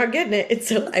guess you're not getting it. And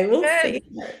so I will say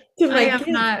to my I have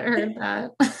kids, not heard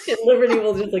that. Liberty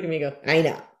will just look at me and go, I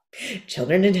know.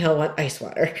 Children in hell want ice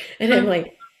water. And I'm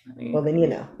like, well, then,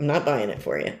 I'm not buying it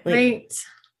for you. Like, right.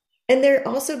 And there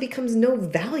also becomes no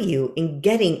value in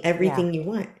getting everything you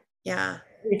want. Yeah.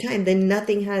 Every time, then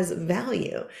nothing has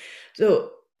value.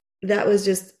 So that was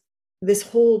just this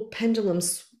whole pendulum,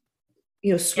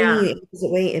 swinging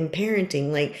away in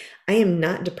parenting. Like, I am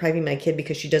not depriving my kid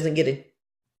because she doesn't get a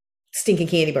stinking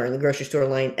candy bar in the grocery store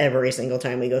line every single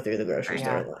time we go through the grocery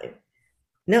store line.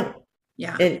 No.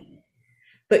 Yeah.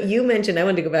 But you mentioned, I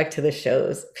wanted to go back to the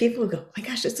shows. People go, oh my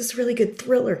gosh, is this a really good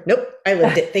thriller? Nope, I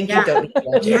lived it. Thank you. Don't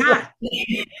yeah.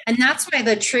 And that's why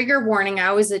the trigger warning I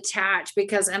always attach,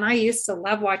 and I used to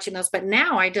love watching those, but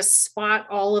now I just spot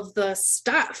all of the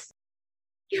stuff.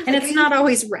 Yeah, and it's not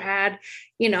always rad,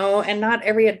 and not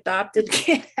every adopted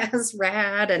kid has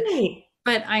rad. And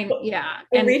but yeah.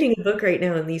 I'm reading a book right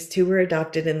now, and these two were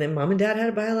adopted, and then mom and dad had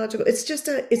a biological. It's just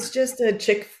a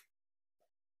chick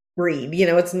breed.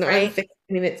 It's Right. nonfiction.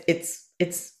 I mean,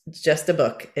 it's just a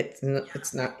book. It's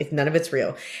none of it's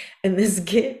real. And this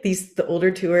kid, the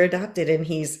older two are adopted, and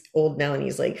he's old now, and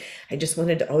he's like, I just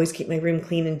wanted to always keep my room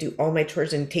clean and do all my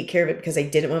chores and take care of it because I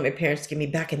didn't want my parents to give me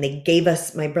back, and they gave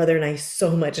us, my brother and I,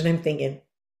 so much. And I'm thinking,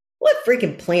 what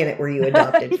freaking planet were you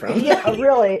adopted from? Yeah,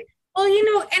 really. Well,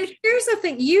 and here's the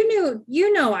thing,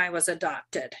 I was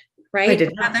adopted, right? I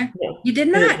did not. Heather? No. You did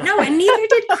not. No, and neither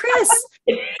did Chris.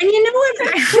 And you know what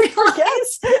I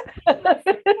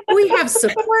realized? We have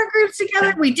support groups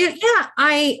together. We do.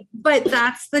 Yeah. But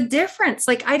that's the difference.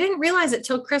 Like, I didn't realize it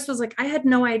till Chris was like, I had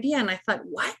no idea. And I thought,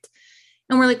 what?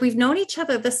 And we're like, we've known each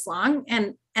other this long.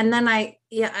 And then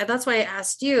that's why I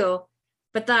asked you,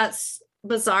 but that's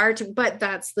bizarre but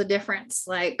that's the difference.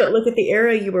 Like, But look at the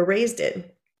era you were raised in.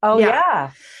 Oh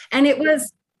yeah. And it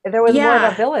was, there was more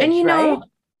of a village, and right?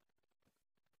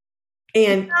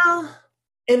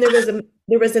 And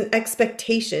there was an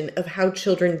expectation of how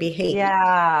children behave.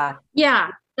 Yeah. Yeah,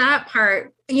 that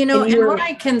part, and what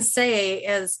I can say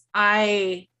is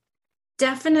I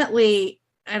definitely,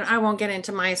 and I won't get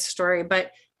into my story, but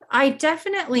I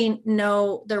definitely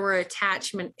know there were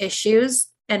attachment issues,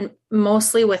 and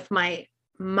mostly with my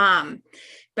mom,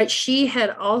 but she had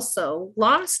also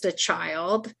lost a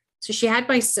child. So she had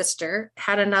my sister,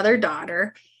 had another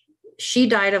daughter. She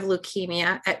died of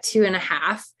leukemia at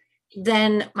 2.5.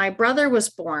 Then my brother was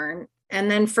born. And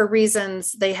then for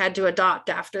reasons they had to adopt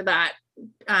after that.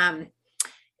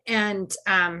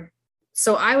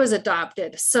 So I was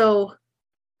adopted. So,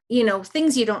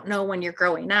 things you don't know when you're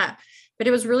growing up, but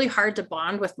it was really hard to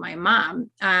bond with my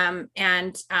mom.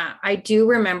 I do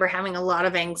remember having a lot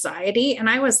of anxiety, and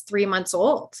I was 3 months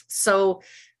old. So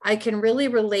I can really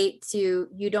relate to,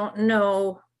 you don't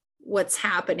know what's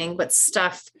happening, but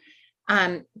stuff.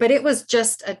 But it was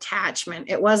just attachment.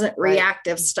 It wasn't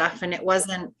reactive stuff. And it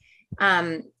wasn't,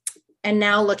 and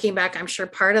now looking back, I'm sure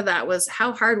part of that was,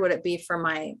 how hard would it be for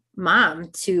my mom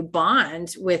to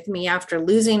bond with me after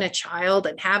losing a child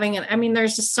and having it? I mean,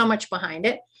 there's just so much behind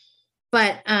it.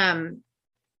 But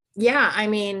yeah, I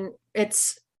mean,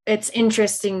 it's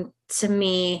interesting to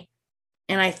me.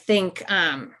 And I think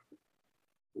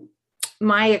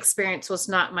my experience was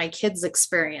not my kids'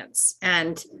 experience.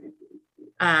 And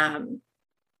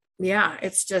yeah,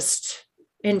 it's just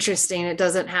interesting. It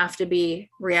doesn't have to be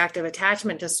reactive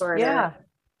attachment disorder. Yeah.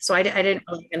 So I didn't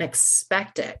really even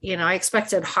expect it. I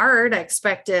expected hard. I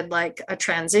expected like a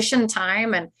transition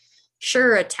time, and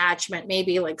sure, attachment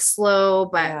maybe like slow,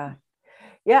 but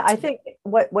yeah. I think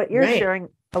what you're sharing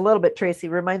a little bit, Tracy,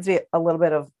 reminds me a little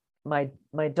bit of my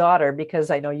daughter,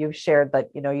 because I know you've shared that,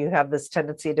 you have this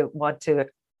tendency to want to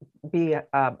be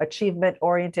achievement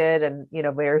oriented and,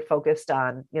 very focused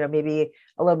on, maybe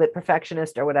a little bit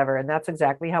perfectionist or whatever. And that's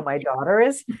exactly how my daughter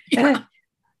is. Yeah.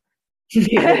 Just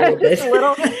a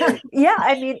little, yeah.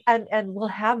 I mean, and we'll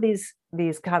have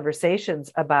these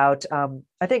conversations about,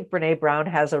 I think Brene Brown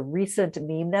has a recent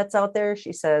meme that's out there.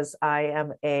 She says, I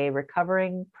am a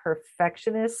recovering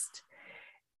perfectionist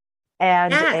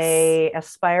and a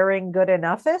aspiring good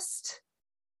enoughist.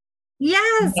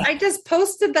 Yes, I just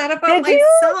posted that about Did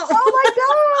myself. Oh my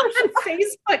gosh. On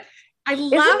Facebook. I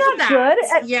love that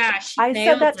good? Yeah, I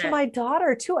said that to my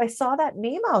daughter too. I saw that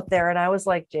meme out there, and I was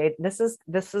like, Jade, this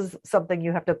is something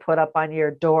you have to put up on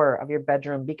your door of your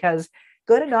bedroom, because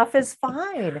good enough is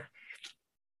fine.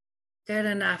 Good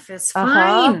enough is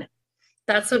fine.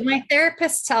 That's what my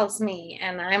therapist tells me.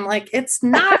 And I'm like, it's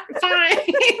not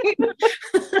fine.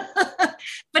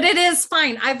 But it is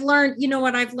fine. I've learned,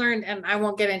 what I've learned, and I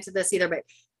won't get into this either, but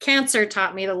cancer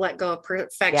taught me to let go of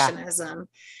perfectionism.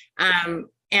 And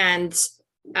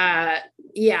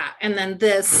then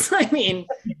this, I mean,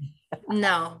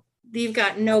 no, you've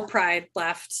got no pride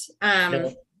left.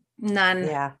 None.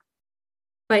 Yeah.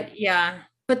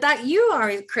 But that you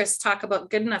are, Chris, talk about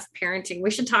good enough parenting.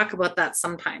 We should talk about that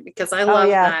sometime, because I love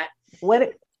that.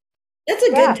 That's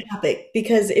a good topic,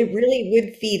 because it really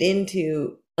would feed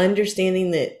into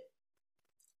understanding that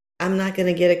I'm not going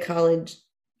to get a college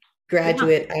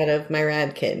graduate out of my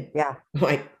rad kid. Yeah.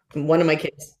 Like one of my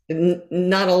kids,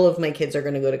 not all of my kids are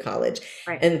going to go to college.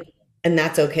 Right. And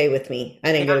that's okay with me.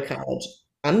 I didn't go to college.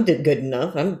 I'm good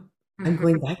enough. I'm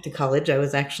going back to college. I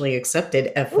was actually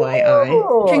accepted, FYI.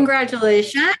 Ooh.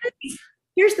 Congratulations.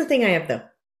 Here's the thing I have though.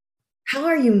 How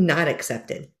are you not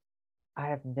accepted? I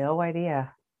have no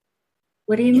idea.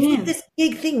 What do you mean? This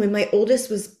big thing when my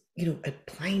oldest was,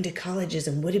 applying to colleges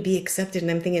and would it be accepted? And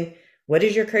I'm thinking, what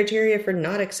is your criteria for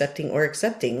not accepting or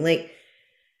accepting? Like,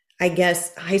 I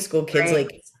guess high school kids,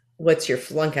 like what's your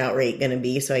flunk out rate going to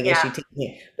be? So I guess Yeah. you take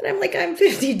me. But I'm like, I'm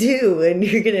 52 and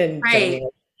you're going to tell Right. me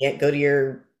I can't go to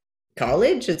your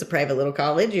college. It's a private little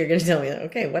college. You're going to tell me,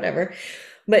 okay, whatever.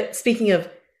 But speaking of,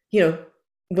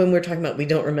 when we're talking about we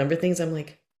don't remember things, I'm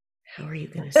like, how are you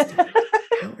going to study?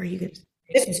 How are you going to?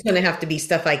 This is going to have to be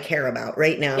stuff I care about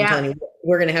right now. I'm telling you,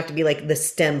 we're going to have to be like the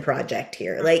STEM project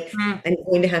here. Like I'm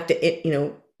going to have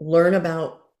to, learn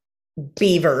about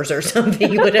beavers or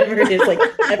something, whatever it is. Like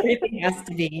everything has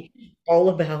to be all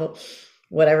about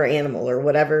whatever animal or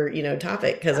whatever,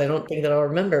 topic, because I don't think that I'll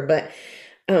remember. But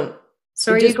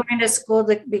so are you going to school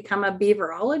to become a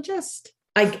beaverologist?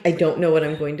 I don't know what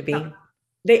I'm going to be. Oh.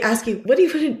 They ask you, what do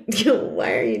you want to do?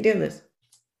 Why are you doing this?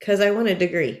 Because I want a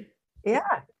degree.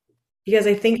 Yeah. Because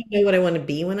I think I know what I want to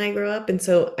be when I grow up. And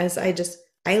so I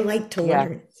like to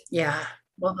learn. Yeah.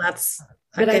 Well,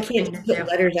 but I can't put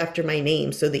letters after my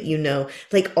name so that,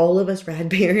 like all of us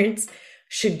rad parents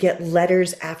should get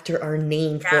letters after our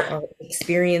name for our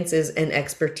experiences and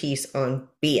expertise on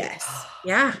BS.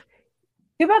 Yeah.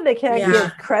 Too bad they can't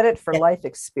give credit for life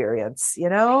experience,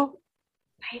 Yeah.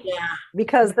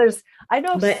 Because I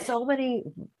know so many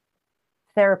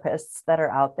therapists that are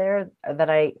out there that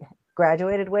I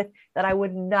graduated with that I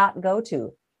would not go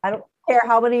to. I don't care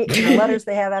how many letters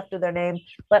they have after their name,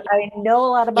 but I know a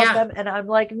lot about them. And I'm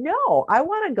like, no, I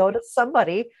want to go to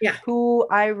somebody who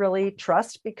I really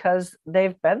trust because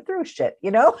they've been through shit,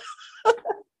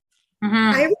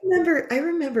 I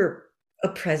remember a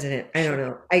president. I don't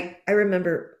know. I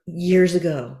remember years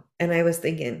ago, and I was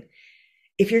thinking,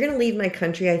 if you're going to leave my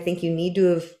country, I think you need to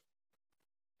have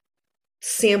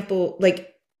sampled, like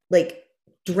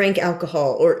drank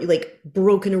alcohol or like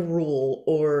broken a rule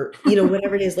or,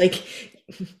 whatever it is, like,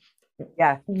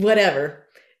 whatever.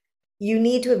 You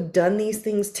need to have done these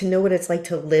things to know what it's like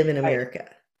to live in America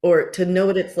or to know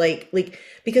what it's like,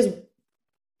 because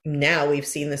now we've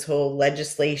seen this whole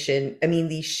legislation. I mean,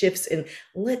 these shifts in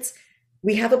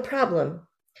we have a problem.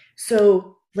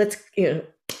 So let's,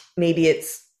 maybe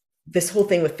it's this whole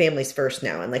thing with families first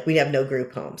now. And like, we have no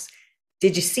group homes.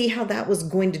 Did you see how that was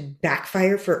going to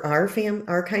backfire for our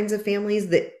kinds of families,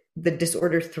 that the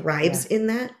disorder thrives in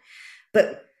that?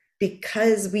 But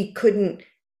because we couldn't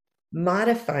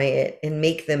modify it and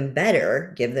make them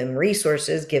better, give them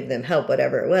resources, give them help,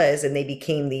 whatever it was, and they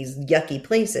became these yucky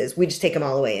places, we just take them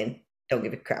all away and don't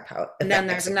give a crap how. And then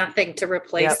there's nothing to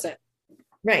replace it.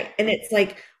 Right. And it's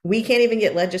like, we can't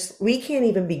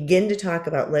even begin to talk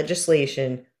about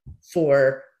legislation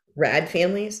for rad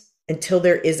families until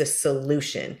there is a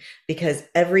solution, because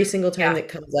every single time that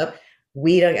comes up,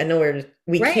 we don't know where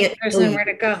can't. There's nowhere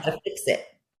to go. To fix it.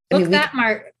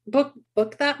 Bookmark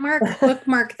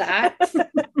that.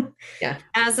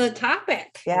 As a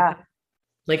topic. Yeah.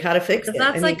 Like how to fix it.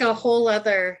 That's like a whole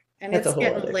other, and it's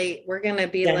getting late. We're going to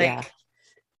be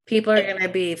people are going to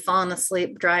be falling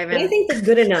asleep driving. But I think the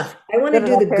good enough. I want to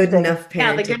do the good enough parenting.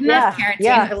 Yeah, the good enough parenting.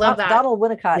 Yeah. I love that. Donald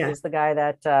Winnicott is the guy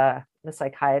that, the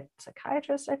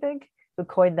psychiatrist, I think, who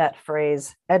coined that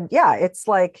phrase. And it's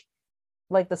like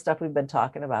the stuff we've been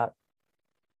talking about.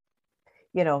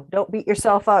 Don't beat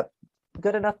yourself up.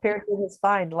 Good enough parenting is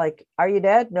fine. Like, are you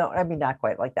dead? No, I mean, not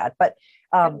quite like that, but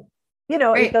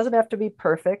it doesn't have to be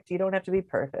perfect. You don't have to be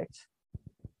perfect.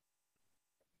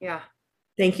 Yeah.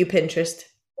 Thank you, Pinterest.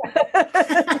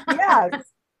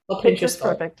 Pinterest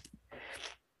perfect.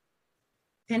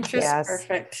 Pinterest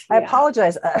perfect. I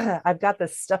apologize. I've got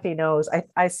this stuffy nose.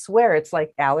 I swear it's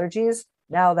like allergies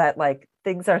now that like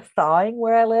things are thawing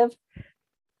where I live.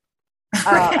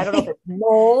 I don't know if it's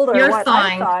mold or what.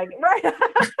 Thawing. I'm thawing. Right.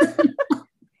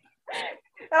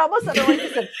 I almost sounded like you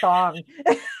said thong.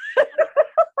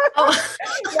 Oh.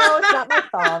 No, it's not my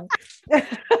thong.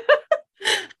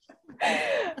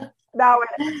 Now,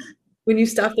 when you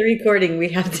stop the recording, we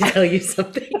have to tell you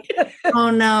something. Oh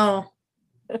no.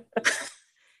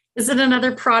 Is it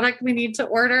another product we need to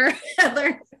order,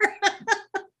 Heather?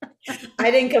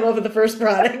 I didn't come up with the first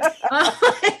product. Oh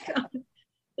my God.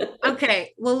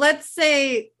 Okay. Well, let's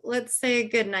say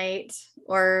good night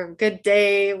or good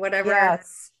day, whatever.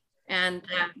 Yes. And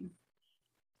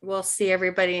we'll see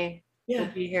everybody. We'll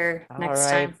be here next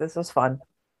time. This was fun.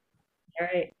 All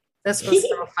right. This was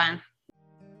so fun.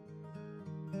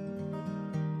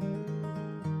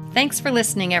 Thanks for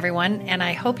listening, everyone, and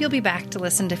I hope you'll be back to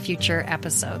listen to future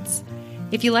episodes.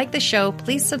 If you like the show,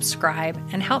 please subscribe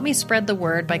and help me spread the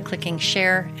word by clicking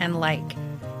share and like.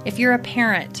 If you're a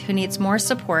parent who needs more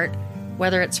support,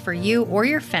 whether it's for you or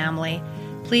your family,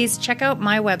 please check out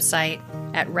my website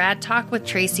at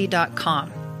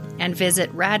radtalkwithtracy.com and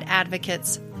visit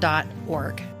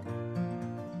radadvocates.org.